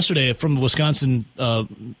showed me yesterday from Wisconsin,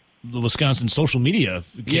 the Wisconsin social media.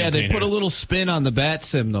 Yeah, they put a little spin on the bat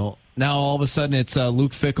signal. Now all of a sudden it's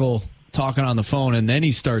Luke Fickell talking on the phone, and then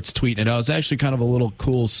he starts tweeting it out. It's actually kind of a little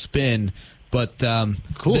cool spin, but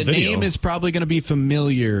cool the video. name is probably going to be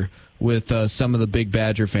familiar with some of the big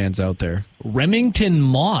Badger fans out there. Remington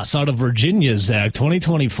Moss out of Virginia, Zach,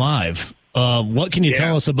 2025. What can you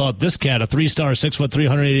tell us about this cat? A 3-star, 6 foot,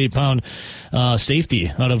 380-pound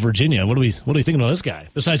safety out of Virginia. What are we thinking about this guy?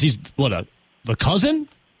 Besides, he's the cousin?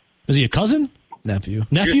 Is he a cousin? Nephew?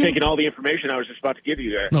 You're taking all the information I was just about to give you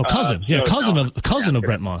there. No, cousin. Cousin of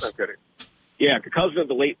Brent Moss. Yeah, cousin of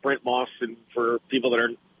the late Brent Moss. And for people that are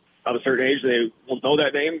of a certain age, they will know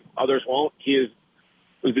that name. Others won't. He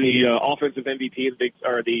was the offensive MVP,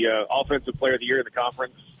 the offensive player of the year in the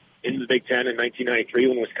conference in the Big Ten in 1993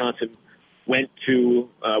 when Wisconsin won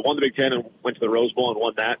the Big Ten and went to the Rose Bowl and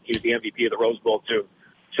won that. He was the MVP of the Rose Bowl too.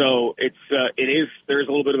 So there's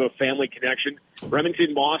a little bit of a family connection.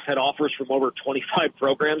 Remington Moss had offers from over 25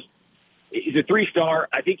 programs. He's a 3-star.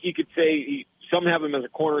 I think you could say some have him as a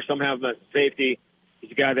corner, some have him as a safety.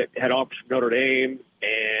 He's a guy that had offers from Notre Dame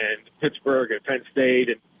and Pittsburgh and Penn State,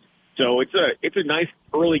 and so it's a nice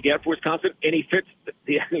early get for Wisconsin, and he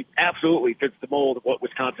absolutely fits the mold of what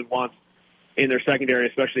Wisconsin wants in their secondary,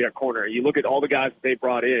 especially at corner. You look at all the guys that they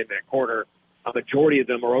brought in at corner, a majority of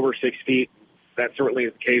them are over 6 feet. That certainly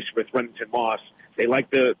is the case with Remington Moss. They like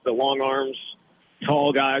the long arms,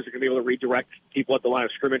 tall guys that can be able to redirect people at the line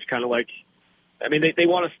of scrimmage, kind of like, I mean, they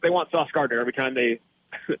want Sauce Gardner every time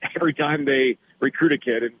they recruit a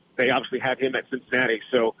kid, and they obviously have him at Cincinnati.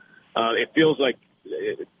 So it feels like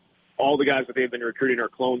all the guys that they've been recruiting are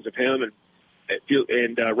clones of him, and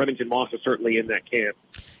Remington Moss is certainly in that camp.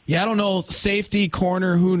 Yeah, I don't know, safety,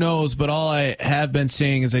 corner, who knows, but all I have been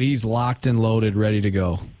seeing is that he's locked and loaded, ready to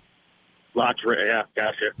go. Yeah,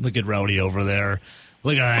 gotcha. Look at Rowdy over there.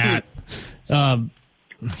 Look at that.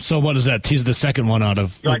 So what is that? He's the second one out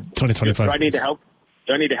of 2025. Do I need to help?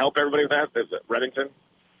 Do I need to help everybody with that? Is it Remington?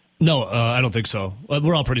 No, I don't think so.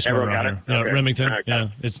 We're all pretty smart around here. Okay. Remington.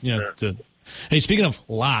 Hey, speaking of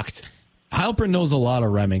locked, Heilprin knows a lot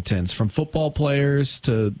of Remingtons, from football players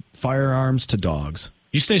to firearms to dogs.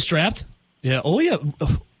 You stay strapped? Yeah. Oh, yeah.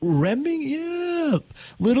 Yeah.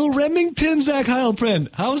 Little Remington, Zach Heilprin.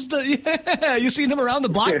 Yeah. You seen him around the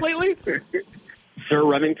block lately? Sir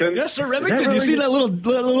Remington? Yes, Sir Remington. You see that little,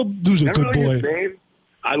 who's a good boy. His name?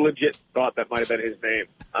 I legit thought that might have been his name.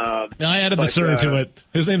 I added the Sir to it.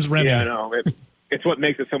 His name's Remy. Yeah, I know. It's what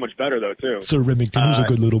makes it so much better, though, too. Sir Remington, who's a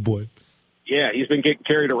good little boy. Yeah, he's been getting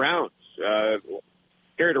carried around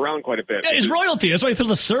quite a bit. Yeah, he's royalty. That's why he threw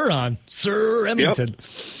the Sir on. Sir Remington. Yep.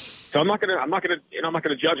 So I'm not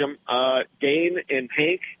gonna judge him. Dane and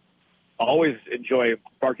Hank always enjoy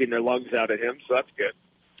barking their lungs out at him, so that's good.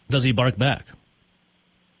 Does he bark back?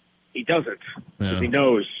 He doesn't. Yeah. He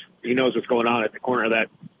knows what's going on at the corner of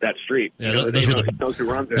that street. Yeah, he knows who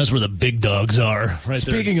runs it. That's where the big dogs are. Right.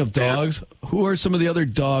 Speaking of dogs, who are some of the other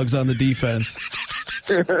dogs on the defense?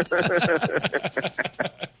 It's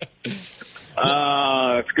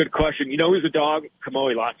a good question. You know who's a dog?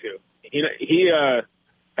 Kamoi Latu. He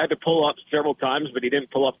had to pull up several times, but he didn't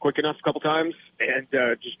pull up quick enough a couple times, and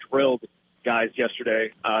just drilled guys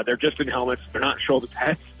yesterday. They're just in helmets. They're not shoulder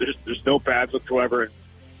pads. There's no pads whatsoever.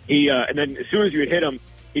 And then as soon as you would hit him,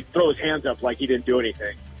 he'd throw his hands up like he didn't do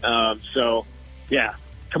anything. So, yeah,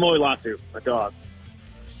 Kamoi Latu, a dog.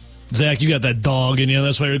 Zach, you got that dog in you.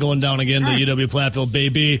 That's why you're going down again to UW Platteville,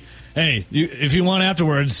 baby. Hey, if you want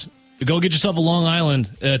afterwards, go get yourself a Long Island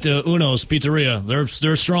at Uno's Pizzeria.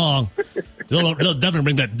 They're strong. They'll definitely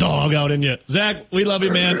bring that dog out in you. Zach, we love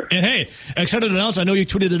you, man. And hey, excited to announce, I know you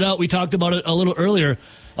tweeted it out. We talked about it a little earlier.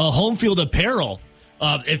 Home Field Apparel.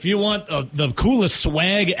 If you want the coolest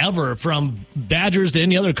swag ever from Badgers to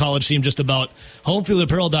any other college team, just about,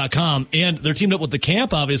 homefieldapparel.com. And they're teamed up with the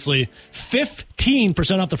Camp, obviously.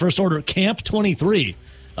 15% off the first order, Camp 23.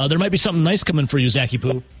 There might be something nice coming for you, Zachy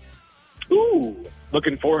Poo. Ooh,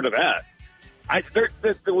 looking forward to that.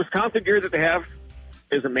 The Wisconsin gear that they have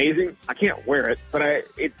is amazing. I can't wear it, but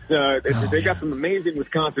they got some amazing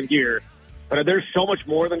Wisconsin gear. But there's so much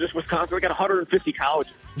more than just Wisconsin. We got 150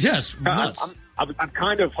 colleges. Yes, nuts. I'm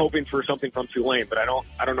kind of hoping for something from Tulane, but I don't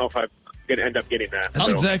know if I'd going to end up getting that. That's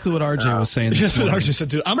So, exactly what RJ was saying. That's what RJ said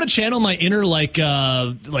too. I'm going to channel my inner like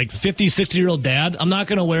 50, 60-year-old dad. I'm not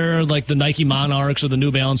going to wear like the Nike Monarchs or the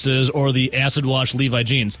New Balances or the acid wash Levi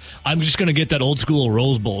jeans. I'm just going to get that old school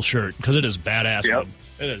Rose Bowl shirt because it is badass. Yep.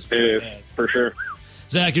 It is. It is, badass. for sure.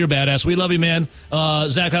 Zach, you're badass. We love you, man.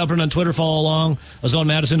 Zach Halpern on Twitter. Follow along. Zone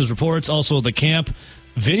Madison his reports. Also the camp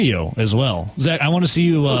video as well. Zach, I want to see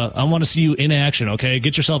you. I want to see you in action. Okay,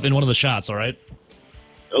 get yourself in one of the shots. All right.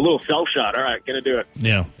 A little self shot. All right, going to do it.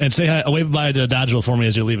 Yeah, and say hi. Wave bye to Dodgeville for me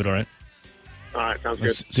as you leave it. All right. All right, sounds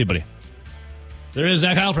good. See you, buddy. There is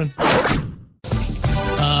Zach Halpern.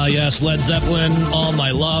 Yes, Led Zeppelin, All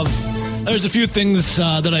My Love. There's a few things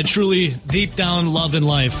that I truly, deep down, love in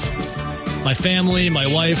life. My family,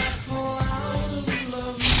 my wife.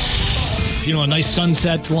 You know, a nice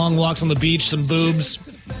sunset, long walks on the beach, some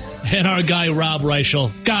boobs. And our guy, Rob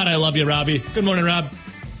Reichel. God, I love you, Robbie. Good morning, Rob.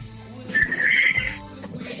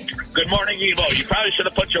 Good morning, Evo. You probably should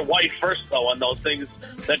have put your wife first, though, on those things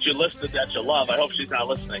that you listed that you love. I hope she's not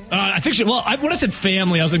listening. I think she, well, when I said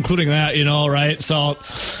family, I was including that, you know, right? So, All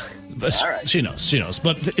right. she knows.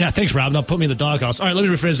 But, yeah, thanks, Rob. Now put me in the doghouse. All right, let me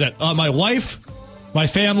rephrase that. My wife, my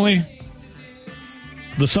family,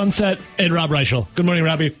 the sunset, and Rob Reichel. Good morning,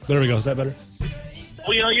 Robbie. There we go. Is that better?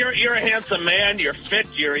 Well, you know, you're a handsome man. You're fit.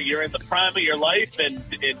 You're in the prime of your life, and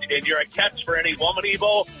you're a catch for any woman,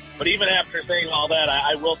 Evo. But even after saying all that,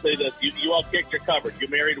 I will say this: you all kicked your covered. You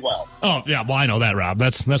married well. Oh yeah, well I know that, Rob.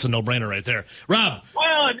 That's a no-brainer right there, Rob.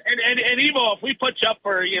 Well, and Evo, if we put you up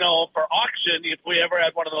for auction, if we ever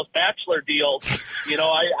had one of those bachelor deals,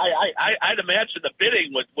 I'd imagine the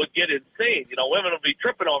bidding would get insane. You know, women would be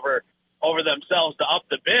tripping over themselves to up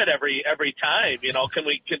the bid every time. You know, can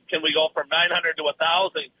we go from 900 to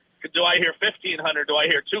 1,000? Do I hear 1,500? Do I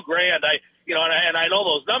hear $2,000? And I know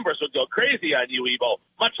those numbers would go crazy on you, Evo.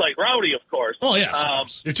 Much like Rowdy, of course. Oh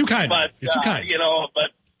yes, you're too kind. But you're too kind.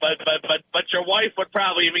 But your wife would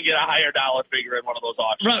probably even get a higher dollar figure in one of those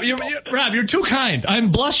auctions. Rob, you're too kind.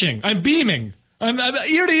 I'm blushing. I'm beaming. I'm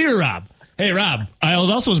ear to ear, Rob. Hey, Rob, I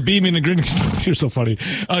was beaming and grinning. You're so funny.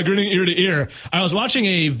 Grinning ear to ear. I was watching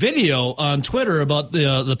a video on Twitter about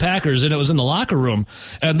the Packers, and it was in the locker room.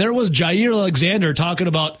 And there was Jair Alexander talking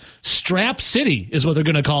about Strap City is what they're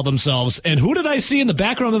going to call themselves. And who did I see in the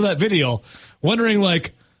background of that video wondering,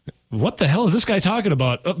 like, what the hell is this guy talking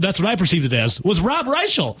about? Oh, that's what I perceived it as, was Rob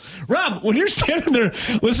Reichel. Rob, when you're standing there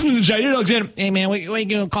listening to Jair Alexander, hey, man, we ain't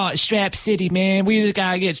going to call it Strap City, man. We just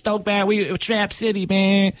got to get stoked back. We Strap City,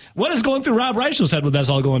 man. What is going through Rob Reichel's head when that's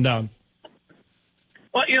all going down?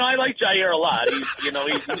 Well, I like Jair a lot. He's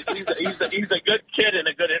a good kid and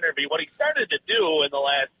a good interview. What he started to do in the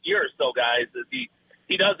last year or so, guys, is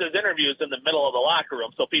he does his interviews in the middle of the locker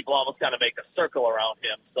room, so people almost kind of make a circle around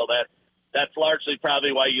him. So that's largely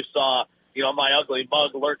probably why you saw, my ugly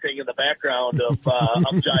mug lurking in the background of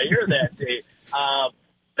Jair that day.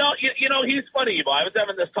 No, he's funny, Evo. I was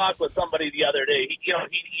having this talk with somebody the other day. He and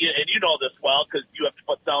you know this well because you have to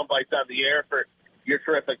put sound bites on the air for your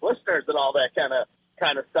terrific listeners and all that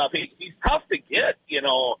kind of stuff. He's tough to get,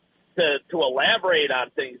 to elaborate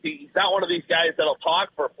on things. He's not one of these guys that'll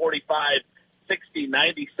talk for 45, 60,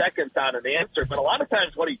 90 seconds on an answer. But a lot of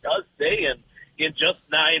times what he does say in just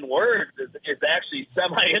 9 words is actually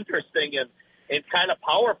semi-interesting and kind of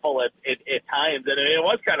powerful at times. And it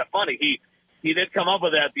was kind of funny. He did come up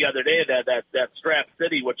with that the other day, that Strap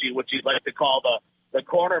City, which he'd like to call the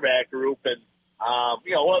cornerback group. And,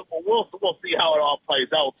 we'll see how it all plays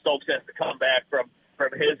out. Stokes has to come back from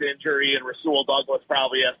his injury, and Rasul Douglas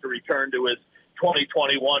probably has to return to his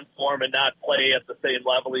 2021 form and not play at the same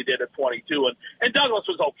level he did at 22. And Douglas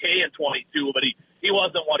was okay in 22, but he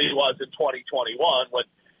wasn't what he was in 2021 when,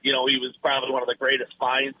 he was probably one of the greatest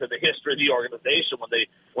finds in the history of the organization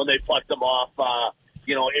when they plucked him off,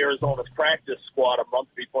 Arizona's practice squad a month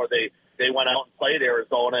before they went out and played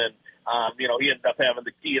Arizona. And, he ended up having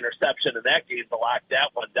the key interception in that game to lock that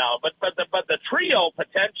one down. But the trio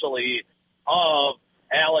potentially of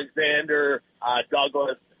Alexander,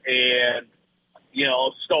 Douglas, and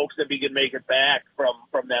Stokes, if he can make it back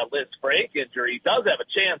from that Liz Frank injury, does have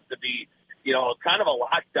a chance to be, kind of a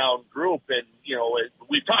lockdown group. And,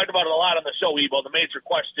 we've talked about it a lot on the show, Evo. The major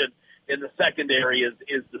question in the secondary is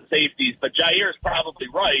the safeties. But Jair's probably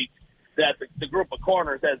right that the group of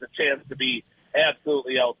corners has a chance to be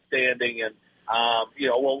absolutely outstanding. And,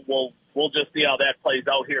 we'll just see how that plays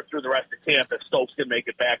out here through the rest of camp if Stokes can make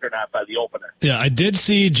it back or not by the opener. Yeah, I did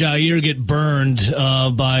see Jair get burned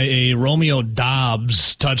by a Romeo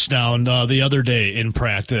Doubs touchdown the other day in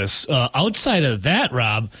practice. Outside of that,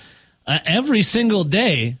 Rob, every single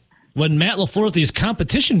day when Matt LaFleur with these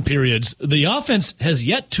competition periods, the offense has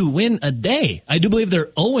yet to win a day. I do believe they're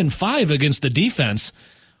 0-5 against the defense.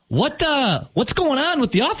 What's going on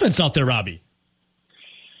with the offense out there, Robbie?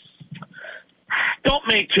 Don't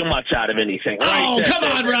make too much out of anything. Right? Oh, come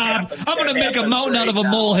on, Rob. I'm going to make a mountain out of a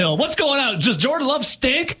molehill. What's going on? Does Jordan Love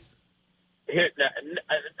stink?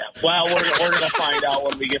 Well, we're going to find out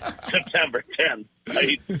when we get to September 10th.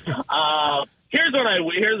 Right? Here's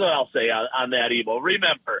what I'll say on that, Evo.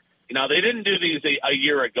 Remember, they didn't do these a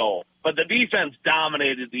year ago, but the defense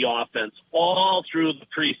dominated the offense all through the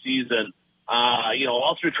preseason,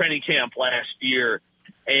 all through training camp last year.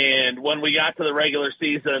 And when we got to the regular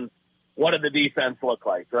season, what did the defense look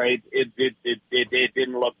like, right? It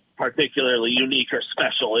didn't look particularly unique or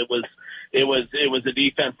special. It was a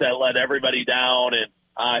defense that let everybody down and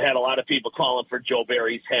had a lot of people calling for Joe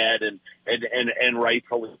Barry's head and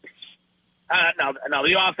rightfully. Now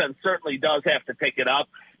the offense certainly does have to pick it up.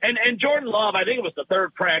 And Jordan Love, I think it was the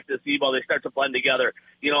third practice, Evo, they start to blend together,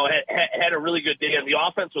 had a really good day, and the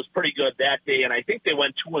offense was pretty good that day, and I think they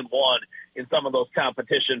went 2-1 in some of those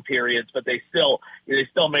competition periods, but they still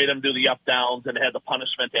made them do the up-downs and had the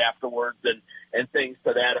punishment afterwards and things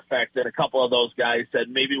to that effect, and a couple of those guys said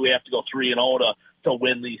maybe we have to go 3-0 to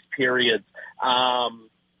win these periods.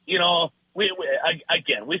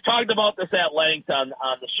 We've talked about this at length on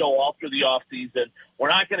the show all through the off season. We're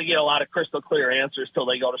not going to get a lot of crystal clear answers till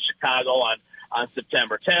they go to Chicago on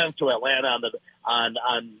September 10th, to Atlanta on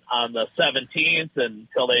the 17th, and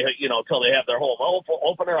till they have their home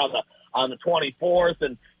opener on the 24th.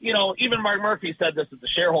 And even Mark Murphy said this at the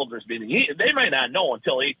shareholders meeting. They might not know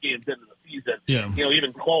until 8 games into the season. Yeah.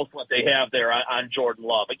 Even close what they have there on Jordan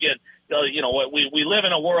Love. Again, we live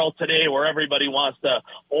in a world today where everybody wants to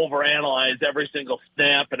overanalyze every single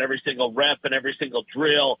snap and every single rep and every single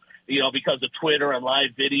drill, because of Twitter and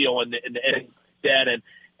live video and that. And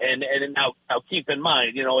now keep in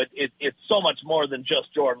mind, it's so much more than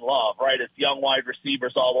just Jordan Love, right? It's young wide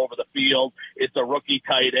receivers all over the field. It's a rookie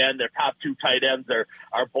tight end. Their top two tight ends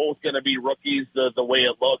are both going to be rookies the way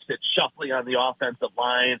it looks. It's shuffling on the offensive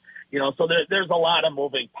line. So there's a lot of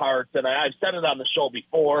moving parts. And I've said it on the show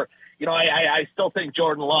before. I still think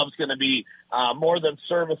Jordan Love's going to be more than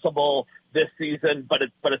serviceable this season, but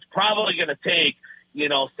it's probably going to take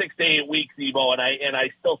 6 to 8 weeks, Evo. And I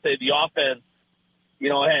still say the offense,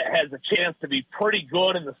 has a chance to be pretty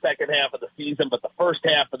good in the second half of the season, but the first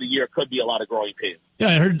half of the year could be a lot of growing pains. Yeah,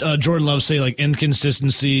 I heard Jordan Love say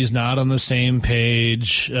inconsistencies, not on the same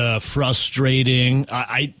page, frustrating.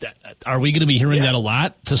 Are we going to be hearing that a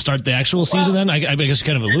lot to start the actual season? Then I guess you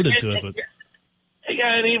kind of alluded to it, but.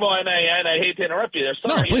 Yeah, and Evo, and I hate to interrupt you there.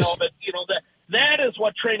 Sorry, no, but that is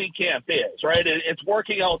what training camp is, right? It's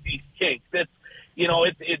working out these kinks.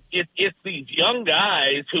 It's these young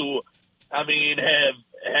guys who, have in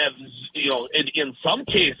some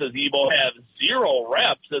cases, Evo, have 0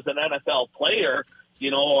 reps as an NFL player,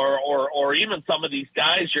 or even some of these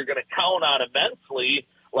guys you're going to count on immensely,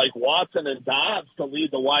 like Watson and Dobbs, to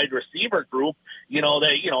lead the wide receiver group.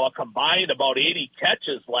 A combined about 80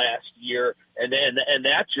 catches last year, and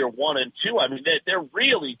that's your 1 and 2. There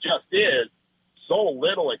really just is so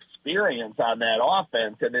little experience on that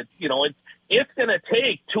offense, and it's going to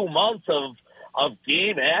take 2 months of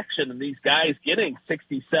game action and these guys getting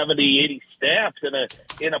 60, 70, 80 snaps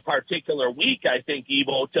in a particular week, I think,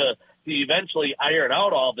 Evo, to eventually iron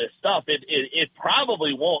out all this stuff. It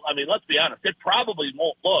probably won't. Let's be honest. It probably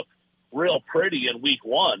won't look real pretty in week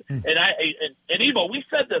 1. And Evo, we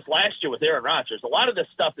said this last year with Aaron Rodgers. A lot of this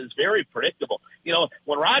stuff is very predictable.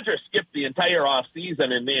 When Rodgers skipped the entire off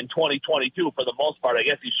season in 2022, for the most part, I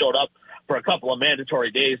guess he showed up for a couple of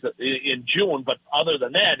mandatory days in June, but other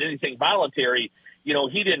than that, anything voluntary,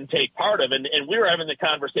 he didn't take part of. And we were having the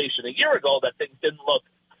conversation a year ago that things didn't look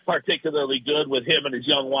particularly good with him and his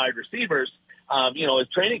young wide receivers. As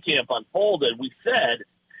training camp unfolded, we said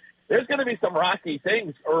there's going to be some rocky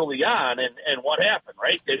things early on. And what happened,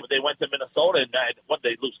 right? They went to Minnesota and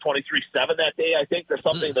they lose 23-7 that day, I think, or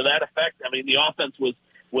something to that effect. The offense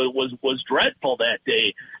was dreadful that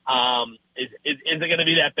day. Is it going to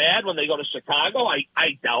be that bad when they go to Chicago?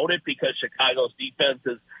 I doubt it, because Chicago's defense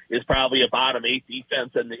is probably a bottom 8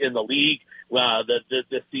 defense in the league.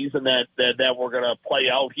 The season that we're going to play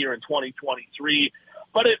out here in 2023,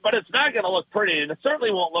 but it's not going to look pretty, and it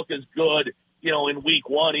certainly won't look as good, in week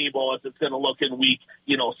 1, Evo, as it's going to look in week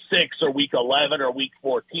 6 or week 11 or week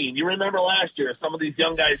 14. You remember last year, some of these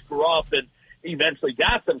young guys grew up and eventually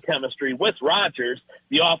got some chemistry with Rodgers.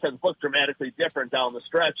 The offense looked dramatically different down the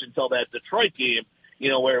stretch until that Detroit game,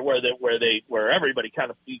 where everybody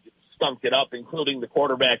kind of stunk it up, including the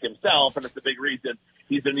quarterback himself. And it's a big reason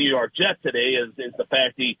he's a New York Jet today is the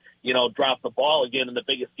fact he, dropped the ball again in the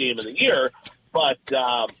biggest game of the year. But,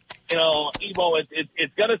 Evo,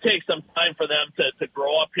 it's going to take some time for them to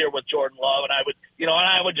grow up here with Jordan Love. And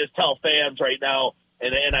I would just tell fans right now,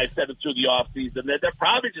 and I've said it through the offseason, that they're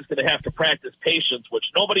probably just going to have to practice patience, which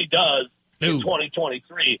nobody does in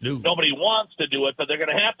 2023. Nobody wants to do it, but they're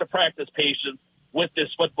going to have to practice patience with this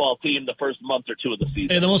football team the first month or two of the season.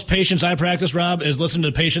 Hey, the most patience I practice, Rob, is listening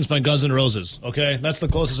to Patience by Guns N' Roses, okay? That's the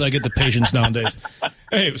closest I get to patience nowadays.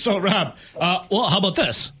 Hey, so, Rob, well, how about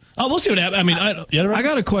this? We'll see what happens. I mean, I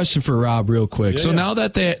got a question for Rob real quick. So now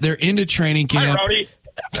that they're into training camp, Hi, Rowdy.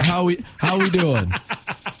 how we doing?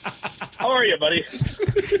 How are you, buddy?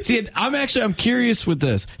 See, I'm curious with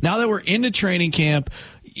this. Now that we're into training camp,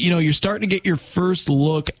 you're starting to get your first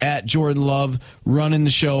look at Jordan Love running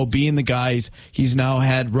the show, being the guy. He's now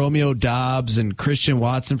had Romeo Doubs and Christian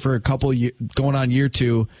Watson for a couple of years, going on year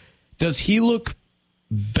 2. Does he look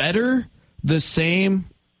better, the same,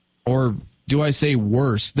 or do I say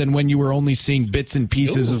worse than when you were only seeing bits and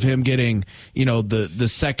pieces of him getting, the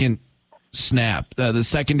second snap, the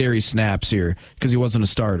secondary snaps here because he wasn't a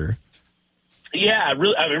starter? Yeah,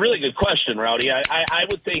 really good question, Rowdy. I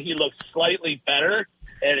would say he looks slightly better.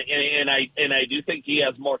 And I do think he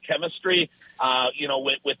has more chemistry,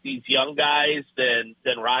 with these young guys than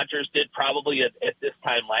Rodgers did probably at this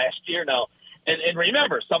time last year. Now, and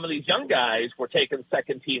remember, some of these young guys were taking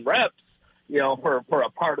second team reps, for a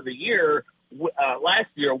part of the year last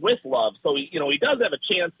year with Love. So he does have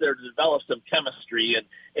a chance there to develop some chemistry.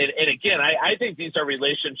 And again, I think these are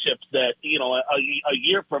relationships that a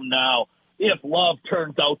year from now, if Love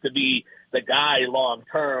turns out to be the guy long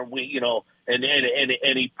term, and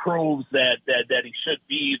he proves that he should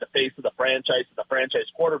be the face of the franchise and the franchise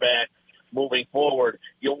quarterback moving forward.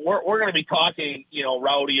 We're going to be talking,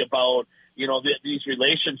 Rowdy, about these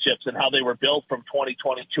relationships and how they were built from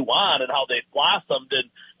 2022 on, and how they blossomed,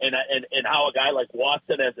 and how a guy like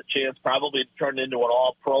Watson has a chance probably to turn into an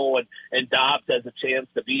All-Pro, and Doubs has a chance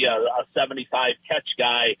to be a 75 catch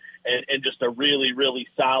guy, and just a really, really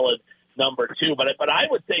solid number 2. But I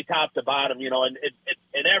would say top to bottom,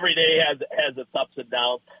 and every day has its ups and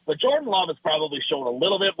downs. But Jordan Love has probably shown a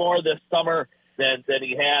little bit more this summer than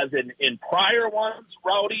he has in prior ones,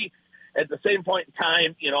 Rowdy. At the same point in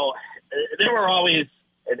time, there were always,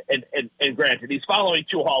 and granted, he's following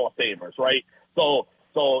 2 Hall of Famers, right? So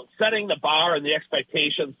setting the bar and the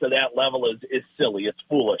expectations to that level is silly. It's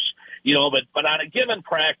foolish, but on a given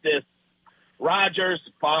practice, Rodgers,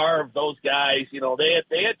 Favre, those guys, they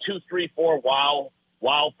had 2, 3, 4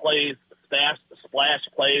 wow plays, splash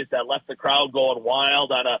plays that left the crowd going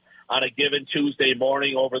wild on a given Tuesday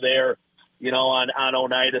morning over there, on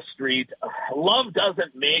Oneida Street. Love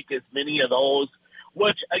doesn't make as many of those,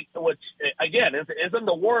 which again isn't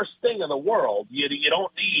the worst thing in the world. You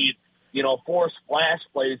don't need 4 splash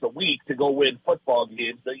plays a week to go win football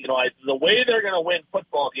games. The way they're going to win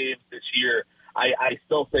football games this year, I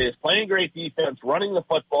still say, is playing great defense, running the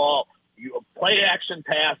football, play action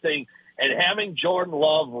passing, and having Jordan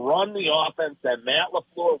Love run the offense that Matt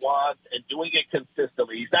LaFleur wants and doing it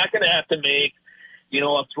consistently. He's not going to have to make,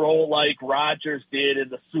 a throw like Rodgers did in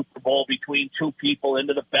the Super Bowl between 2 people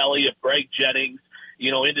into the belly of Greg Jennings,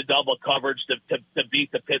 into double coverage to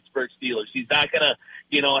beat the Pittsburgh Steelers. He's not going to,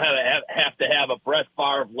 have to have a Brett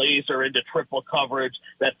Favre laser into triple coverage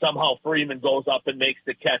that somehow Freeman goes up and makes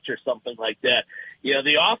the catch or something like that.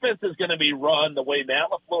 The offense is going to be run the way Matt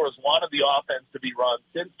LaFleur has wanted the offense to be run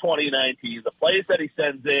since 2019. The plays that he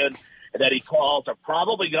sends in and that he calls are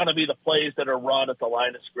probably going to be the plays that are run at the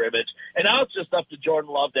line of scrimmage. And now it's just up to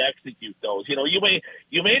Jordan Love to execute those. You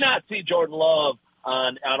may not see Jordan Love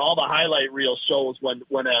on all the highlight reel shows when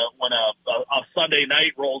a Sunday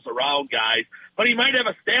night rolls around, guys. But he might have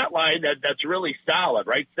a stat line that's really solid,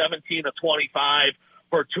 right? 17 of 25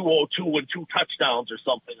 for 202 and 2 touchdowns or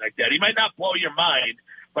something like that. He might not blow your mind,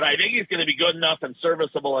 but I think he's going to be good enough and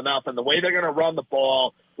serviceable enough, and the way they're going to run the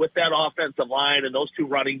ball with that offensive line and those 2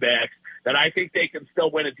 running backs, that I think they can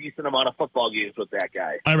still win a decent amount of football games with that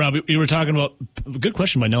guy. All right, Rob, you were talking about – good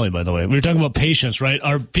question by Nelly, by the way. We were talking about patience, right?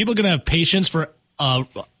 Are people going to have patience for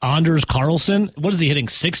Anders Carlson? What is he hitting,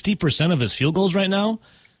 60% of his field goals right now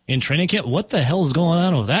in training camp? What the hell is going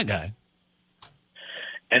on with that guy?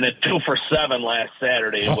 And a 2 for 7 last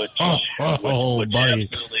Saturday, which absolutely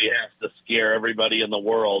has to scare everybody in the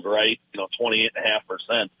world, right?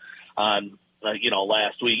 28.5% on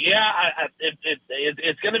last week. Yeah,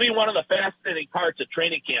 it's going to be one of the fascinating parts of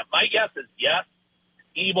training camp. My guess is yes,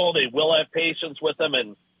 Evo, they will have patience with him,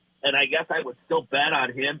 and I guess I would still bet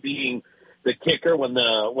on him being the kicker when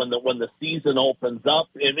the season opens up.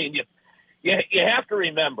 I mean, you have to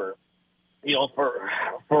remember,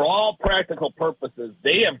 for all practical purposes,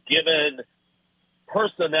 they have given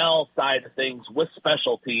personnel side of things with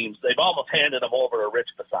special teams. They've almost handed him over to Rich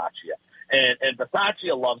Bisaccia. And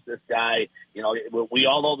Bisaccia loves this guy. We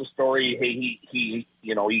all know the story. He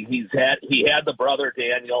had the brother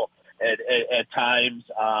Daniel at times,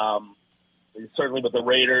 certainly with the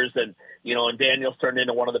Raiders, and Daniel's turned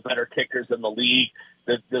into one of the better kickers in the league.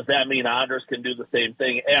 Does that mean Anders can do the same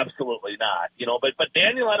thing? Absolutely not. But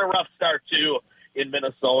Daniel had a rough start too in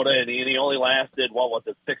Minnesota, and he only lasted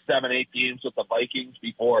 6, 7, 8 games with the Vikings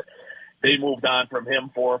before they moved on from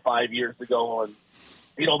him 4 or 5 years ago. And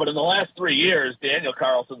but in the last 3 years, Daniel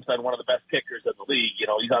Carlson's been one of the best kickers in the league.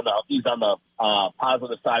 He's on the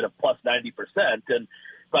positive side of plus 90%. And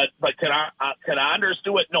but can Anders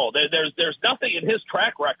do it? No, there's nothing in his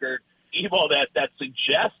track record, Evo, that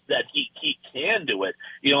suggests that he can do it.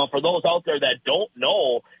 For those out there that don't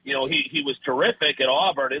know, he was terrific at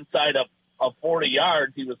Auburn inside of 40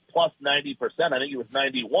 yards. He was plus 90%. I think he was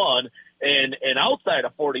 91. And outside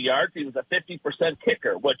of 40 yards, he was a 50%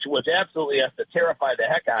 kicker, which absolutely has to terrify the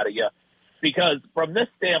heck out of you. Because from this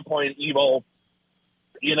standpoint, Evo,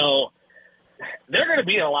 they're going to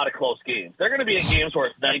be in a lot of close games. They're going to be in games where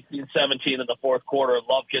it's 19-17 in the fourth quarter and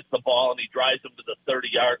Love gets the ball and he drives them to the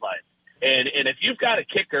 30-yard line. And if you've got a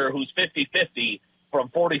kicker who's 50-50 from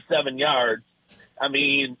 47 yards, I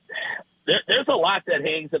mean, there's a lot that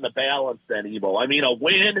hangs in the balance then, Evo. I mean, a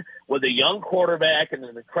win with a young quarterback and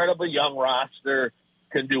an incredibly young roster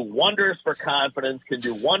can do wonders for confidence, can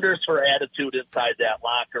do wonders for attitude inside that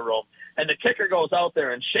locker room. And the kicker goes out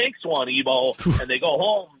there and shakes one, Evo, and they go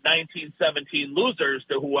home 19-17 losers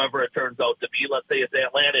to whoever it turns out to be. Let's say it's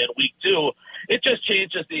Atlanta in week 2. It just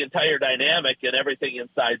changes the entire dynamic and everything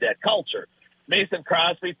inside that culture. Mason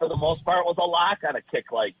Crosby, for the most part, was a lock on a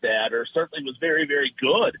kick like that, or certainly was very, very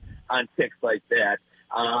good on kicks like that.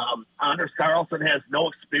 Anders Carlson has no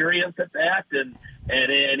experience at that,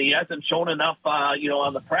 and he hasn't shown enough,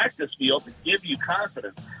 on the practice field to give you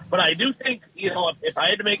confidence. But I do think, if I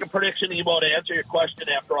had to make a prediction, Evo, to answer your question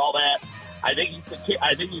after all that, I think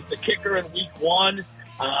he's the kicker in week 1,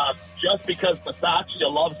 just because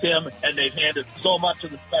Bisaccia loves him, and they've handed so much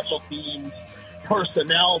of the special teams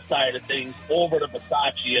personnel side of things over to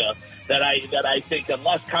Bisaccia that I think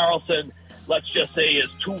unless Carlson, let's just say, is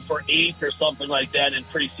 2 for 8 or something like that in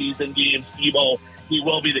preseason games, Evo, he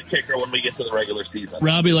will be the kicker when we get to the regular season.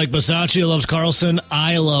 Robbie, like Bisaccia loves Carlson,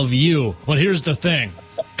 I love you. But here's the thing.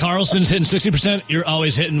 Carlson's hitting 60%, you're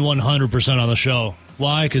always hitting 100% on the show.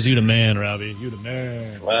 Why? Because you the man, Robbie. You the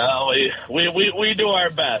man. Well, we do our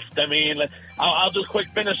best. I mean, I'll just quick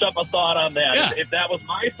finish up a thought on that. Yeah. If that was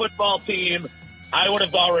my football team, I would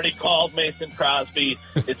have already called Mason Crosby.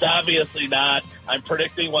 It's obviously not. I'm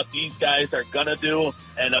predicting what these guys are going to do,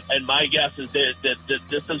 and my guess is that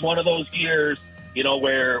this is one of those years,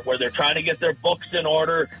 where they're trying to get their books in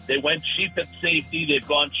order. They went cheap at safety. They've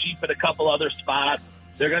gone cheap at a couple other spots.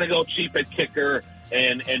 They're going to go cheap at kicker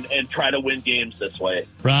and try to win games this way.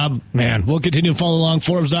 Rob, man, we'll continue to follow along.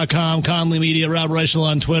 Forbes.com, Conley Media, Rob Reichel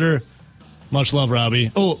on Twitter. Much love,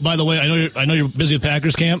 Robbie. Oh, by the way, I know you're busy with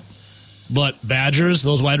Packers camp. But Badgers,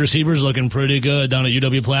 those wide receivers looking pretty good down at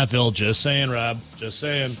UW Platteville. Just saying, Rob. Just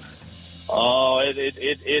saying. Oh,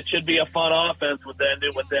 it should be a fun offense with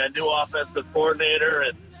that new offensive coordinator,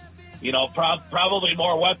 and probably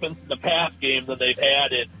more weapons in the pass game than they've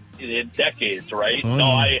had in decades, right? Oh,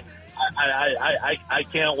 no, yeah. I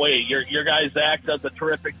can't wait. Your guy Zach does a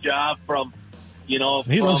terrific job from he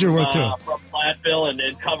loves your work too from Platteville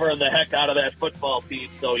and covering the heck out of that football team.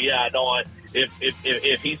 So yeah, no.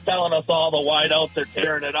 If he's telling us all the wideouts are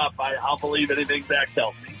tearing it up, I'll believe anything Zach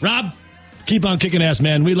tells me. Rob, keep on kicking ass,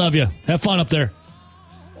 man. We love you. Have fun up there.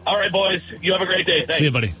 All right, boys. You have a great day. Thanks. See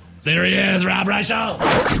you, buddy. There he is, Rob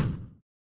Reichel.